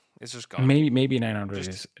 It's just gone. Maybe 900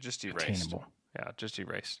 is just erased. attainable. Yeah, just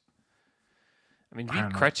erased. I mean, I Pete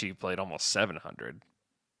don't know. Krejci played almost 700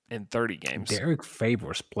 in 30 games. Derek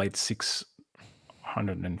Favors played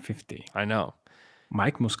 650. I know.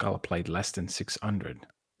 Mike Muscala played less than 600.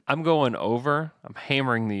 I'm going over. I'm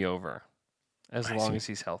hammering the over as I long see. as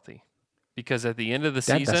he's healthy. Because at the end of the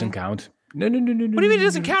That season... doesn't count. No. What do you mean it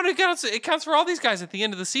doesn't count? It counts for all these guys at the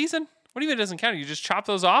end of the season. What do you mean it doesn't count? You just chop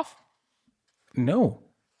those off? No.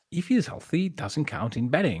 If he's healthy, it doesn't count in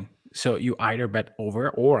betting. So you either bet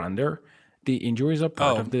over or under. The injuries are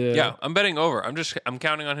part of the... Yeah, I'm betting over. I'm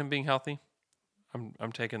counting on him being healthy.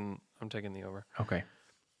 I'm taking the over. Okay.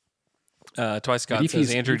 Twice But Scott if says,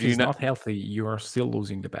 he's, Andrew, if do you he's not? not healthy, you are still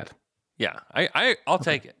losing the bet. Yeah, I'll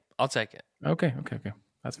take it. I'll take it. Okay.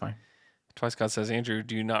 That's fine. Twice Scott says, Andrew,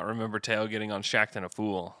 do you not remember Teo getting on Shackton a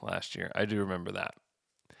fool last year? I do remember that.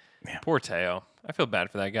 Yeah. Poor Teo. I feel bad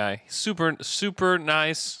for that guy. Super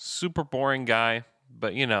nice, super boring guy.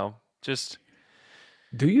 But, just...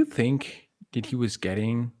 Do you think that he was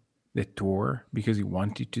getting the tour because he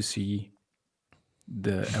wanted to see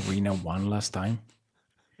the arena one last time?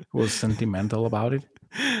 He was sentimental about it?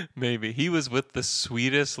 Maybe. He was with the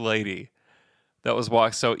sweetest lady that was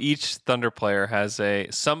walking. So each Thunder player has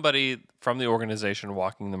somebody from the organization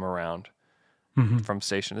walking them around from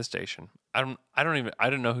station to station. I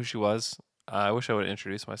didn't know who she was. I wish I would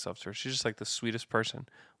introduce myself to her. She's just like the sweetest person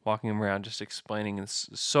walking him around, just explaining and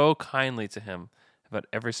so kindly to him about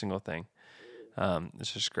every single thing.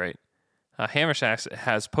 It's just great. Hammershack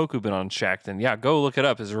has Poku been on Shackton. Yeah, go look it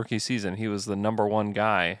up. His rookie season, he was the number one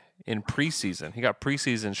guy in preseason. He got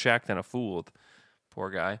preseason Shackton a fooled. Poor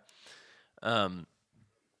guy.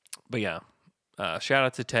 But yeah, shout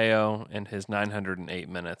out to Teo and his 908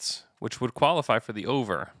 minutes, which would qualify for the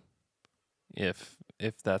over if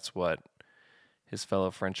that's what his fellow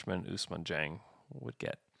Frenchman Ousmane Dieng would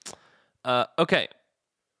get. Okay,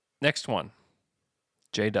 next one.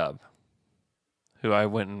 J-Dub, who I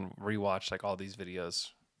went and rewatched like all these videos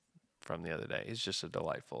from the other day. He's just a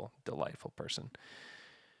delightful, delightful person.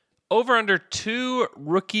 Over under 2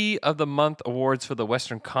 Rookie of the Month awards for the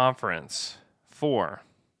Western Conference for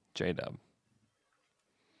J-Dub.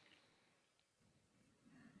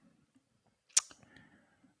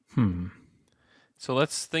 So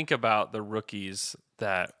let's think about the rookies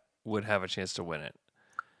that would have a chance to win it.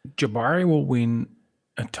 Jabari will win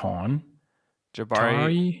a ton.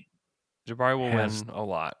 Jabari will win a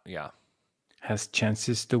lot, yeah. Has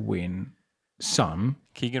chances to win some.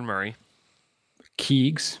 Keegan Murray.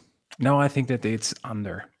 Keegs. No, I think that it's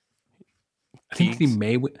under. I think they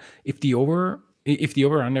may win. If the over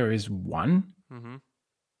under is 1,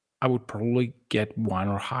 I would probably get 1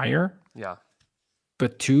 or higher. Yeah.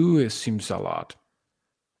 But 2 seems a lot.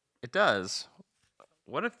 It does.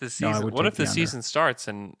 What if the season starts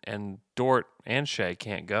and Dort and Shea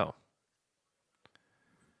can't go?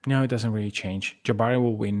 No, it doesn't really change. Jabari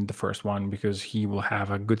will win the first one because he will have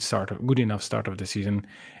a good enough start of the season.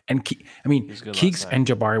 And Keegs and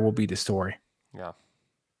Jabari will be the story. Yeah.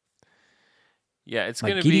 Yeah, it's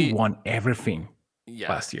like going to be... Giddey won everything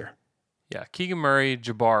last year. Yeah, Keegan Murray,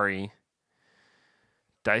 Jabari,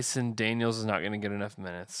 Dyson Daniels is not going to get enough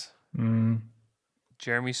minutes.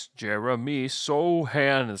 Jeremy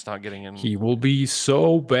Sohan is not getting in. He will be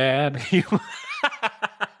so bad.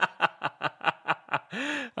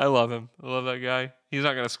 I love him. I love that guy. He's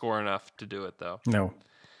not going to score enough to do it, though. No.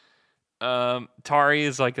 Tari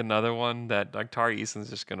is like another one that like Tari Eason's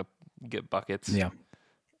just going to get buckets. Yeah.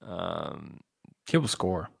 He will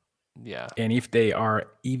score. Yeah. And if they are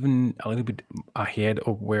even a little bit ahead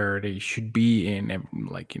of where they should be in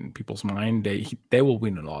people's mind, they will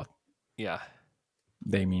win a lot. Yeah.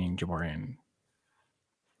 They meaning Jabari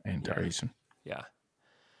and Tari Eason. Yeah.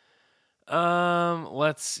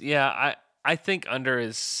 I think under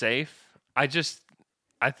is safe. I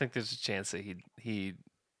think there's a chance that he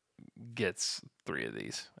gets 3 of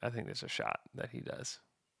these. I think there's a shot that he does,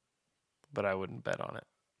 but I wouldn't bet on it.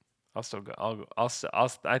 I'll still go.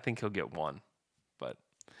 I think he'll get 1, but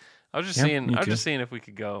I was just seeing if we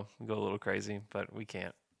could go a little crazy, but we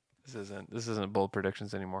can't. This isn't bold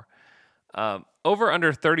predictions anymore. Over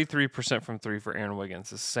under 33% from 3 for Aaron Wiggins.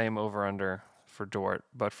 The same over under for Dort,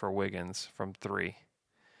 but for Wiggins from 3.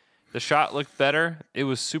 The shot looked better. It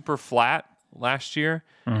was super flat last year.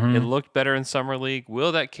 It looked better in Summer League.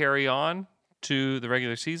 Will that carry on to the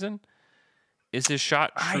regular season? Is his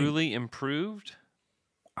shot truly improved?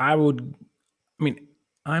 I'm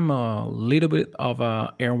a little bit of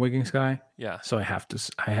a Aaron Wiggins guy. Yeah. So I have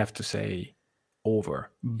to say over.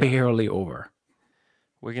 Barely over.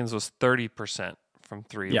 Wiggins was 30% from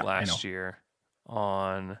three last year.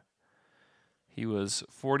 He was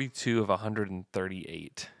 42 of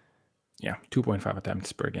 138. Yeah, 2.5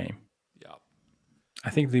 attempts per game. Yeah. I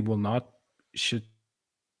think they will not shoot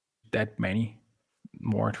that many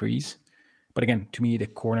more threes. But again, to me, the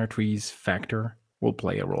corner threes factor will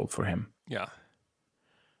play a role for him. Yeah.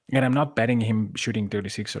 And I'm not betting him shooting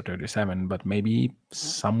 36 or 37, but maybe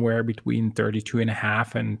somewhere between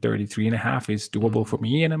 32.5 and 33.5 is doable for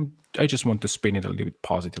me. And I just want to spin it a little bit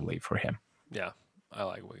positively for him. Yeah, I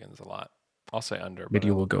like Wiggins a lot. I'll say under. But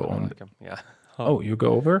you will go on. Like him. Yeah. Oh, you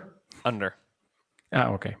go over? Under. Ah,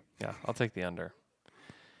 okay. Yeah, I'll take the under.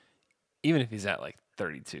 Even if he's at like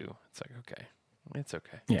 32, it's like, okay. It's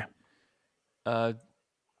okay. Yeah.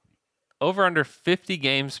 Over under 50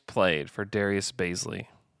 games played for Darius Bazley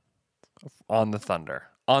on the Thunder.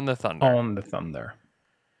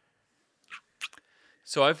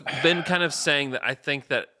 So I've been kind of saying that I think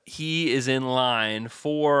that he is in line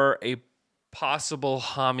for a possible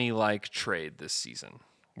Hami-like trade this season,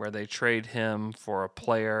 where they trade him for a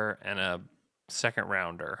player and a second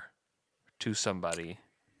rounder to somebody.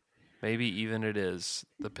 Maybe even it is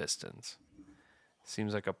the Pistons.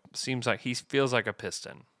 Seems like he feels like a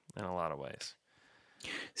Piston in a lot of ways.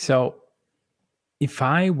 So if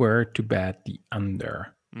I were to bet the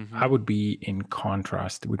under, I would be in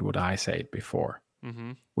contrast with what I said before,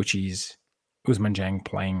 which is Ousmane Dieng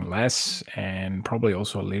playing less and probably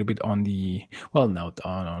also a little bit on the, not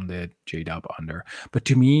on the J-Dub under. But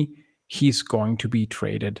to me, he's going to be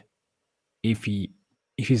traded if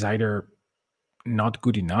he's either not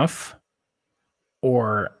good enough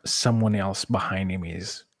or someone else behind him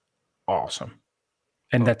is awesome.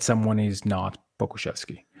 And that someone is not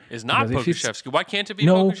Pokusevski. Is not Pokusevski. Why can't it be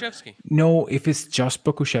Pokusevski? No, if it's just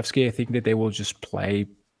Pokusevski, I think that they will just play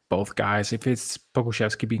both guys. If it's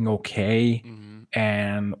Pokusevski being okay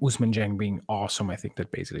and Ousmane Dieng being awesome, I think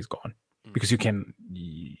that basically is gone. Because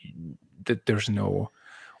there's no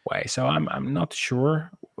way. So I'm not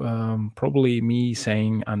sure. Probably me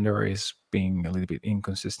saying under is being a little bit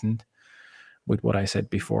inconsistent with what I said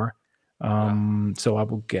before. So I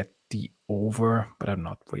will get the over, but I'm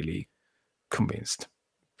not really convinced.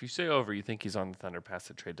 If you say over, you think he's on the Thunder past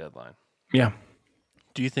the trade deadline. Yeah.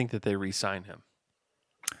 Do you think that they re-sign him?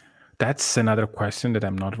 That's another question that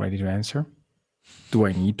I'm not ready to answer. Do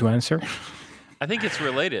I need to answer? I think it's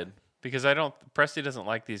related because Presti doesn't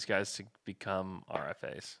like these guys to become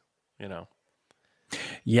RFAs, you know.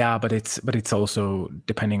 Yeah, but it's also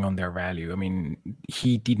depending on their value. I mean,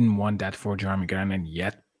 he didn't want that for Jeremy Grant, and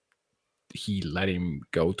yet he let him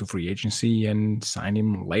go to free agency and sign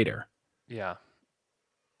him later. Yeah.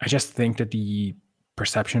 I just think that the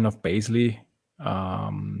perception of Bazley,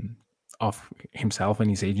 of himself and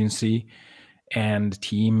his agency and the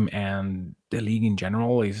team and the league in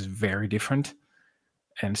general is very different.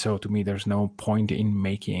 And so to me, there's no point in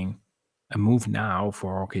making a move now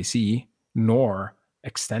for OKC, nor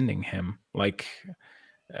extending him. Like,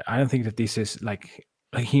 I don't think that this is like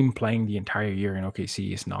him playing the entire year in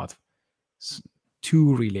OKC is not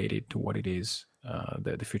too related to what it is,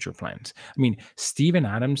 the future plans. I mean, Steven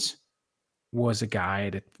Adams was a guy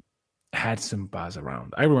that had some buzz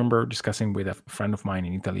around. I remember discussing with a friend of mine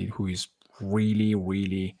in Italy who is really,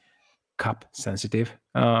 really cap sensitive.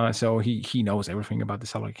 So he knows everything about the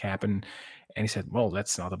salary cap, and he said, well,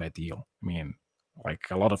 that's not a bad deal. I mean, like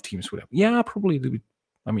a lot of teams would have, probably a little bit.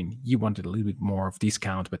 I mean, you wanted a little bit more of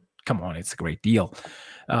discount, but come on, it's a great deal.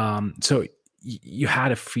 So you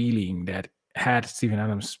had a feeling that had Steven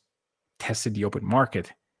Adams tested the open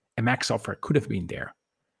market, a max offer could have been there.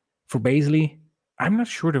 For Bazley, I'm not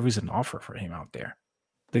sure there is an offer for him out there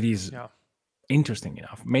that is interesting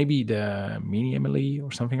enough. Maybe the mini Emily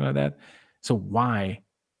or something like that. So why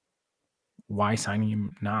signing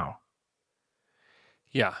him now?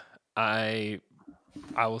 Yeah, I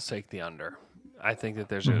will take the under. I think that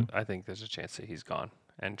there's a chance that he's gone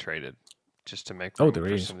and traded just to make room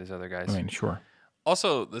for some of these other guys. I mean, sure.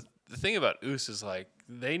 Also, the thing about Oos is like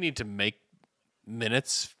they need to make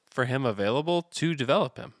minutes for him available to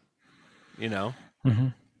develop him. You know,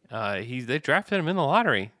 they drafted him in the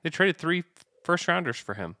lottery. They traded 3 first-rounders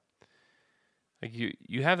for him. Like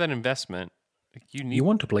you have that investment. Like you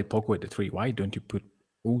want to play Poku at the 3. Why don't you put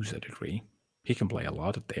Oos at the 3? He can play a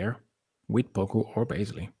lot there with Poku or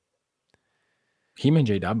Bazley. Him and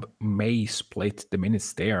J-Dub may split the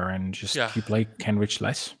minutes there and just you play Kenrich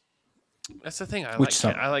less. That's the thing. I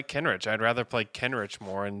like Kenrich. I'd rather play Kenrich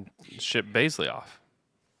more and ship Bazley off.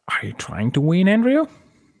 Are you trying to win, Andrew?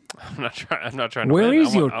 I'm not trying to Where win.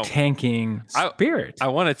 is your tanking spirit? I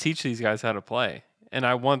want to teach these guys how to play. And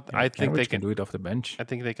I think they can do it off the bench. I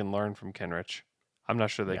think they can learn from Kenrich. I'm not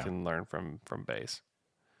sure they can learn from Baze.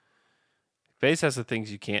 Baze has the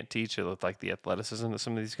things you can't teach. It looked like the athleticism that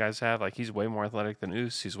some of these guys have. Like, he's way more athletic than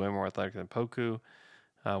Oos. He's way more athletic than Poku.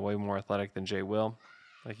 Way more athletic than Jay Will.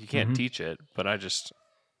 Like, you can't teach it, but I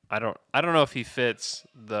don't know if he fits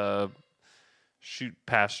the shoot,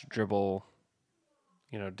 pass, dribble,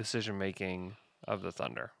 decision making of the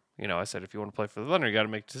Thunder. I said, if you want to play for the Thunder, you got to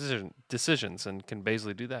make decisions, and can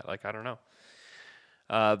Bazley do that? Like, I don't know.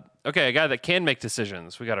 Okay, a guy that can make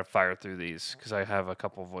decisions. We got to fire through these because I have a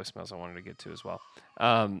couple of voicemails I wanted to get to as well.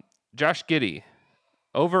 Josh Giddey,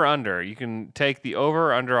 over under. You can take the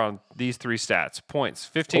over under on these three stats: points,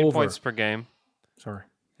 15 points per game. Sorry.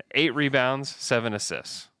 8 rebounds, 7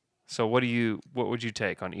 assists. So what would you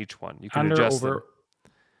take on each one? You can Under, adjust over, them.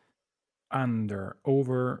 Under,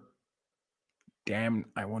 over. Damn,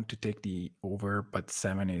 I want to take the over, but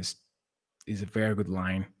 7 is a very good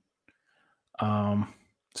line.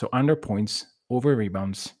 So under points, over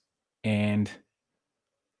rebounds, and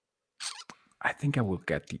I think I will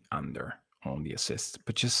get the under on the assists,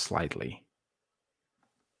 but just slightly.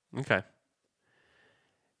 Okay.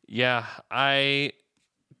 Yeah, I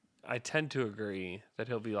tend to agree that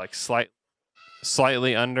he'll be like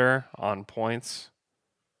slightly under on points.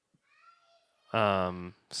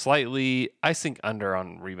 Slightly, I think under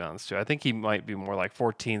on rebounds too. I think he might be more like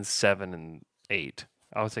 14, 7, and 8.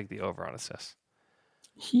 I would take the over on assists.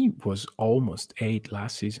 He was almost 8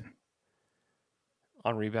 last season.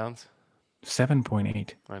 On rebounds?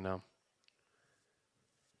 7.8. I know.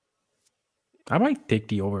 I might take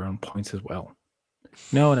the over on points as well.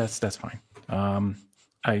 No, that's fine.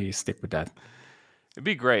 I stick with that. It'd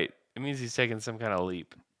be great. It means he's taking some kind of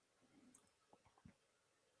leap.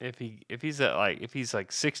 If he's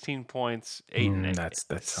like 16 points, 8 and 8.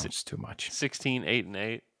 That sounds too much. 16, 8 and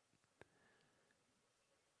 8.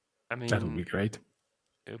 I mean, that would be great.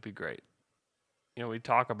 It would be great. We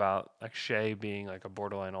talk about like Shea being like a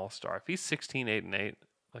borderline all-star. If he's 16, 8 and 8,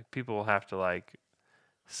 like people will have to like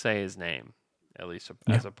say his name at least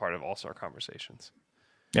as a part of all-star conversations.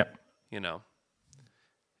 Yep.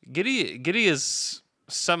 Giddey is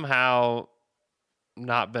somehow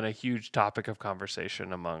not been a huge topic of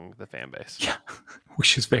conversation among the fan base. Yeah,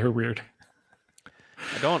 which is very weird.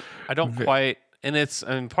 I don't quite,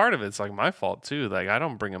 and part of it's like my fault too. Like I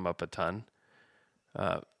don't bring him up a ton.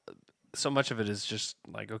 So much of it is just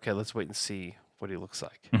like, okay, let's wait and see what he looks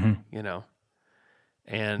like, and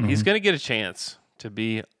he's going to get a chance to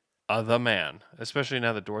be the man, especially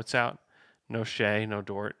now that Dort's out. No Shea, no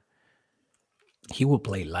Dort. He will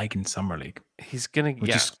play like in Summer League. He's going to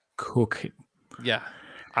just cook it. Yeah.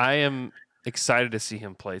 I am excited to see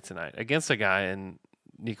him play tonight against a guy in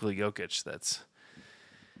Nikola Jokic that's,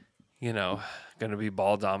 going to be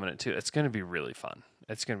ball dominant too. It's going to be really fun.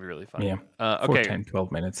 Yeah. Okay. 10,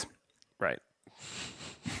 12 minutes. Right.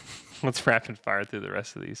 Let's rapid fire through the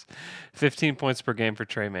rest of these. 15 points per game for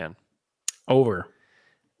Trey Mann. Over.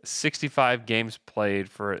 65 games played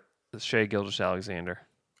for Shea Gilgeous-Alexander.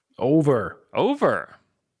 Over.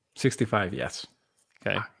 65, yes.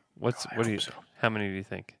 Okay. How many do you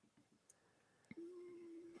think?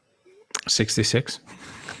 66,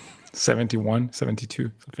 71,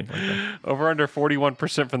 72, something like that. Over under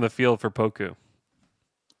 41% from the field for Poku.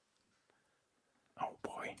 Oh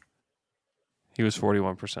boy. He was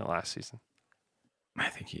 41% last season. I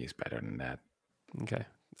think he is better than that. Okay.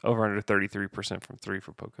 Over under 33% from 3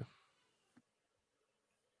 for Poku.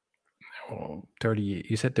 Oh, 30.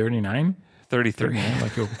 You said 39? 33.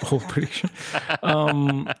 Like your whole prediction.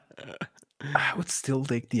 I would still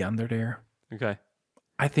take the under there. Okay.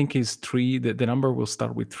 I think his 3. The number will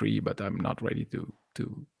start with 3, but I'm not ready to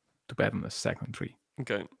bet on the second 3.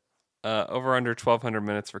 Okay. Over under 1,200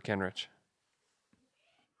 minutes for Kenrich.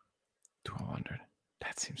 1,200.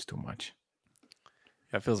 That seems too much.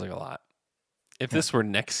 Yeah, it feels like a lot. If this were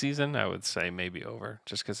next season, I would say maybe over,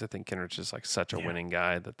 just because I think Kenrich is like such a winning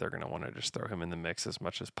guy that they're going to want to just throw him in the mix as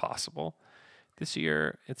much as possible. This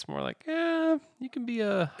year, it's more like, you can be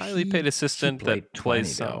a highly paid assistant that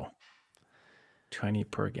plays some. 20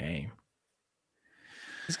 per game.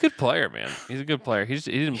 He's a good player, man. He's a good player. He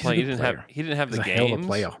didn't play. He didn't have the games. Hell of a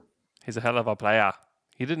player. He's a hell of a player.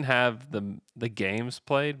 He didn't have the games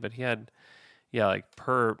played, but he had, like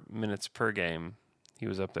per minutes per game. He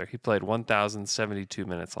was up there. He played 1,072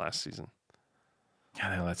 minutes last season.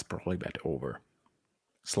 Yeah, let's probably bet over.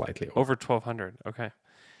 Slightly over 1,200. Okay.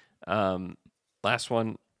 Last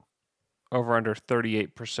one. Over under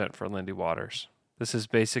 38% for Lindy Waters. This is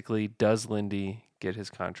basically, does Lindy get his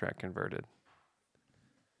contract converted?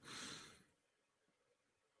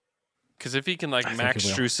 Because if he can like Max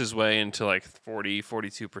Strus his way into like 40,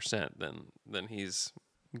 42%, then he's,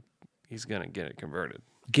 he's gonna get it converted.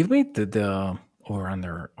 Give me the over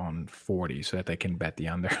under on 40 so that I can bet the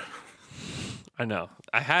under. I know.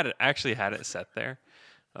 I actually had it set there.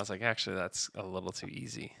 I was like, actually, that's a little too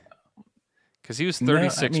easy. Because he was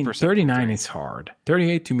 36%. 39 is hard.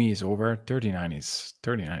 38 to me is over. 39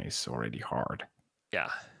 is already hard. Yeah.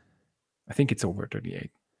 I think it's over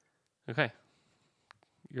 38. Okay.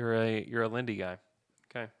 You're a Lindy guy.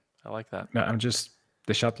 Okay. I like that. No,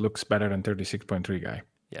 the shot looks better than 36.3 guy.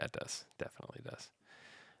 Yeah, it does. Definitely does.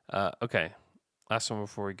 Okay. Last one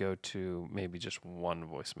before we go to maybe just one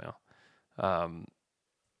voicemail.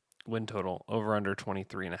 Win total over under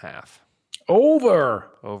 23.5.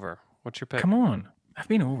 Over. What's your pick? Come on. I've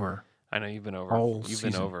been over. I know you've been over. You've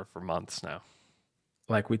been over for months now.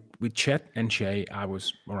 Like with Chet and Shea, I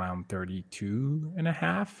was around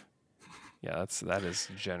 32.5. Yeah, that is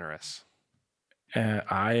generous.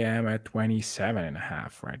 I am at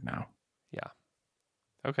 27.5 right now. Yeah.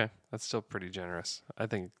 Okay. That's still pretty generous. I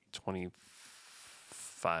think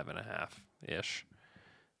 25.5-ish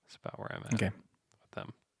is about where I'm at with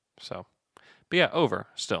them. So, but yeah, over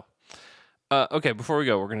still. Okay, before we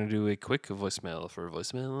go, we're going to do a quick voicemail for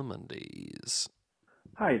Voicemail Mondays.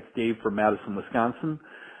 Hi, it's Dave from Madison, Wisconsin.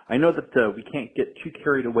 I know that we can't get too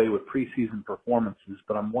carried away with preseason performances,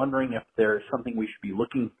 but I'm wondering if there's something we should be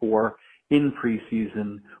looking for in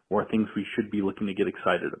preseason or things we should be looking to get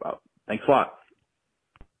excited about. Thanks a lot.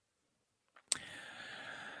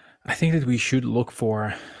 I think that we should look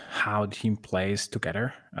for how the team plays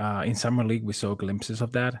together. In Summer League, we saw glimpses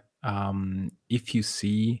of that. If you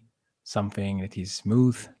see something that is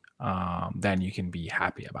smooth, then you can be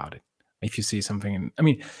happy about it. If you see something,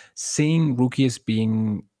 seeing rookies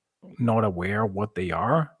being not aware of what they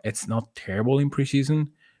are, it's not terrible in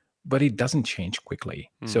preseason, but it doesn't change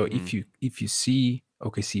quickly. Mm-hmm. So if you see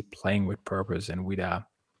OKC playing with purpose and with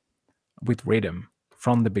rhythm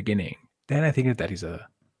from the beginning, then I think that is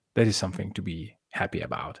something to be happy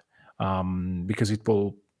about, because it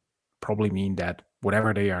will probably mean that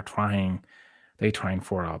whatever they are trying, they're trying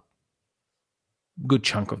for a good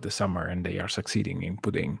chunk of the summer, and they are succeeding in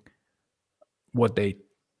putting what they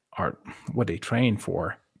train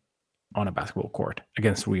for on a basketball court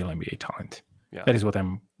against real NBA talent. Yeah. That is what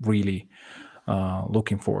I'm really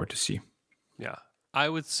looking forward to see. Yeah, I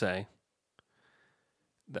would say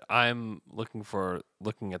that I'm looking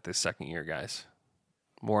at the second year guys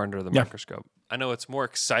more under the microscope. I know it's more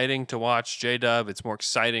exciting to watch J-Dub. It's more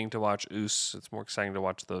exciting to watch Oos. It's more exciting to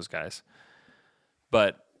watch those guys.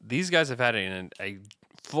 But these guys have had a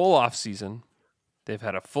full off season. They've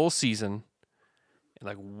had a full season.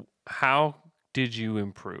 Like, how did you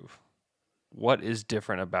improve? What is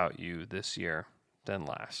different about you this year than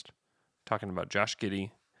last? Talking about Josh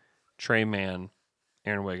Giddey, Trey Mann,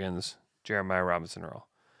 Aaron Wiggins, Jeremiah Robinson Earl.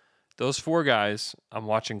 Those four guys I'm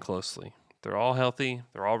watching closely. They're all healthy.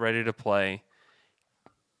 They're all ready to play.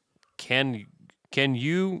 Can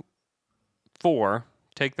you four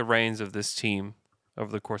take the reins of this team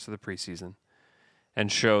over the course of the preseason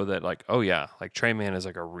and show that, like, oh yeah, like Trey Mann is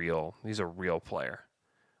he's a real player,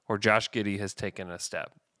 or Josh Giddey has taken a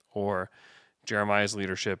step, or Jeremiah's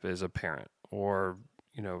leadership is apparent, or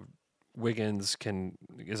Wiggins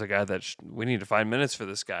is a guy that we need to find minutes for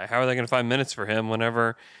this guy. How are they going to find minutes for him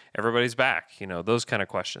whenever everybody's back? Those kind of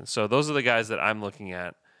questions. So those are the guys that I'm looking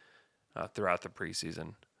at throughout the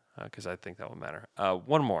preseason, because I think that will matter.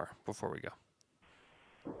 One more before we go.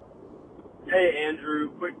 Hey, Andrew.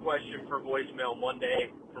 Quick question for Voicemail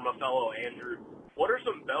Monday from a fellow Andrew. What are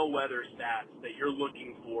some bellwether stats that you're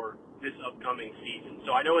looking for this upcoming season?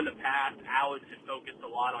 So I know in the past, Alex had focused a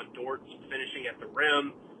lot on Dort's finishing at the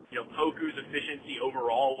rim. Poku's efficiency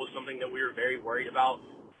overall was something that we were very worried about.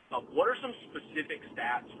 What are some specific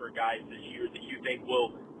stats for guys this year that you think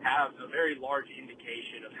will have a very large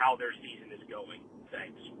indication of how their season is going?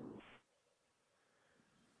 Thanks.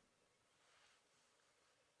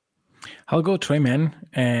 I'll go Trey Mann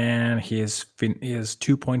and his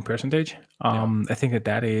 2-point percentage. I think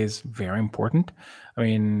that is very important.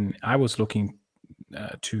 I was looking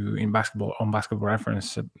on Basketball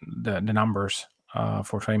Reference the numbers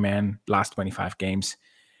for Trey Mann last 25 games.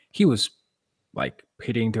 He was like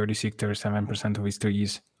hitting 37% of his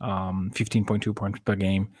threes, 15.2 points per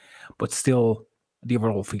game, but still the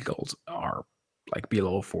overall field goals are like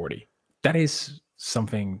below 40. That is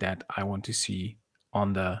something that I want to see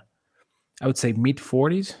on the, I would say, mid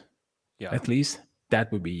 40s, at least.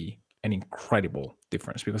 That would be an incredible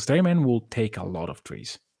difference, because Trey Mann will take a lot of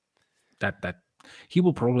threes. That he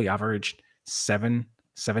will probably average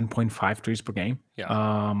 7.5 threes per game.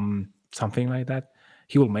 Something like that.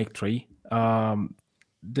 He will make 3. How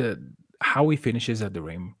he finishes at the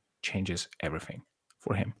rim changes everything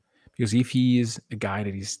for him, Because if he is a guy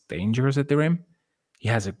that is dangerous at the rim, he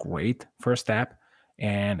has a great first step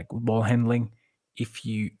and a good ball handling. If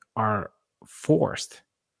you are forced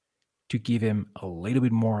to give him a little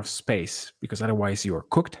bit more of space, because otherwise you're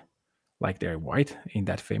cooked, like Derek White in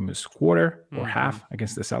that famous quarter or half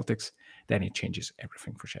against the Celtics, then it changes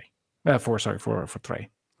everything for for Trey.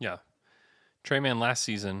 Yeah. Trey Man last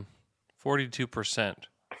season, 42%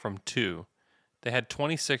 from 2. They had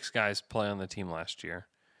 26 guys play on the team last year.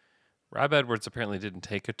 Rob Edwards apparently didn't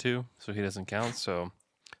take a 2, so he doesn't count. So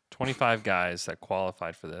 25 guys that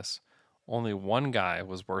qualified for this. Only one guy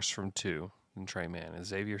was worse from 2 than Trey Man, and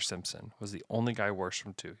Xavier Simpson was the only guy worse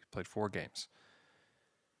from 2. He played 4 games.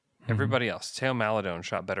 Everybody else, Teo Maladone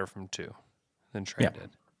shot better from 2 than Trey did.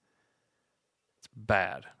 It's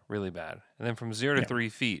bad, really bad. And then from 0 to 3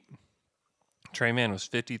 feet, Trey Man was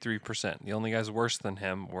 53%. The only guys worse than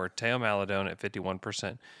him were Teo Maladone at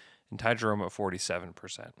 51% and Ty Jerome at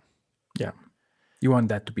 47%. Yeah. You want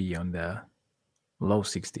that to be on the low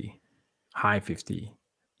 60, high 50.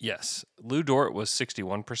 Yes. Lou Dort was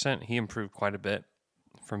 61%. He improved quite a bit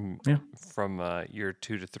from year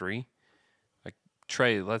 2 to 3. Like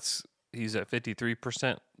Trey, he's at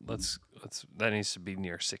 53%. That needs to be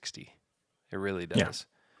near 60. It really does.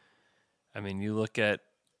 Yeah. I mean, you look at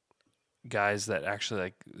guys that actually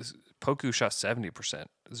like Poku shot 70%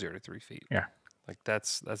 0 to 3 feet. Yeah. Like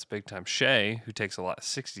that's big time. Shea, who takes a lot,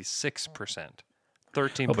 66%,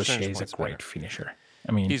 13%. But Shea's a great finisher.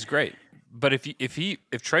 I mean, he's great. But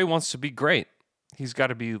if Trey wants to be great, he's got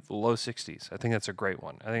to be low 60s. I think that's a great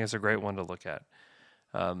one. I think it's a great one to look at.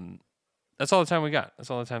 That's all the time we got. That's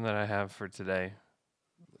all the time that I have for today.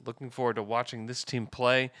 Looking forward to watching this team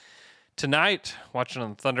play tonight. Watching on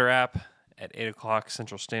the Thunder app at 8:00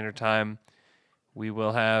 Central Standard Time. We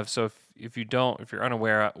will have. So if you're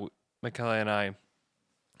unaware, Michaela and I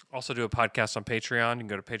also do a podcast on Patreon. You can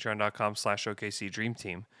go to patreon.com/OKC Dream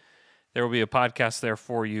Team. There will be a podcast there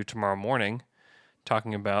for you tomorrow morning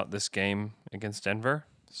talking about this game against Denver.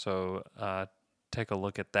 So take a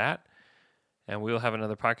look at that. And we'll have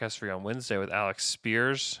another podcast for you on Wednesday with Alex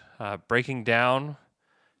Spears breaking down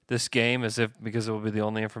this game because it will be the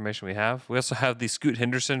only information we have. We also have the Scoot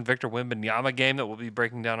Henderson, Victor Wembanyama game that we'll be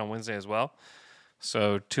breaking down on Wednesday as well.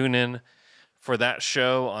 So tune in for that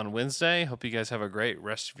show on Wednesday. Hope you guys have a great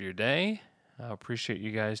rest of your day. I appreciate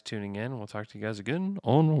you guys tuning in. We'll talk to you guys again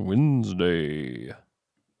on Wednesday.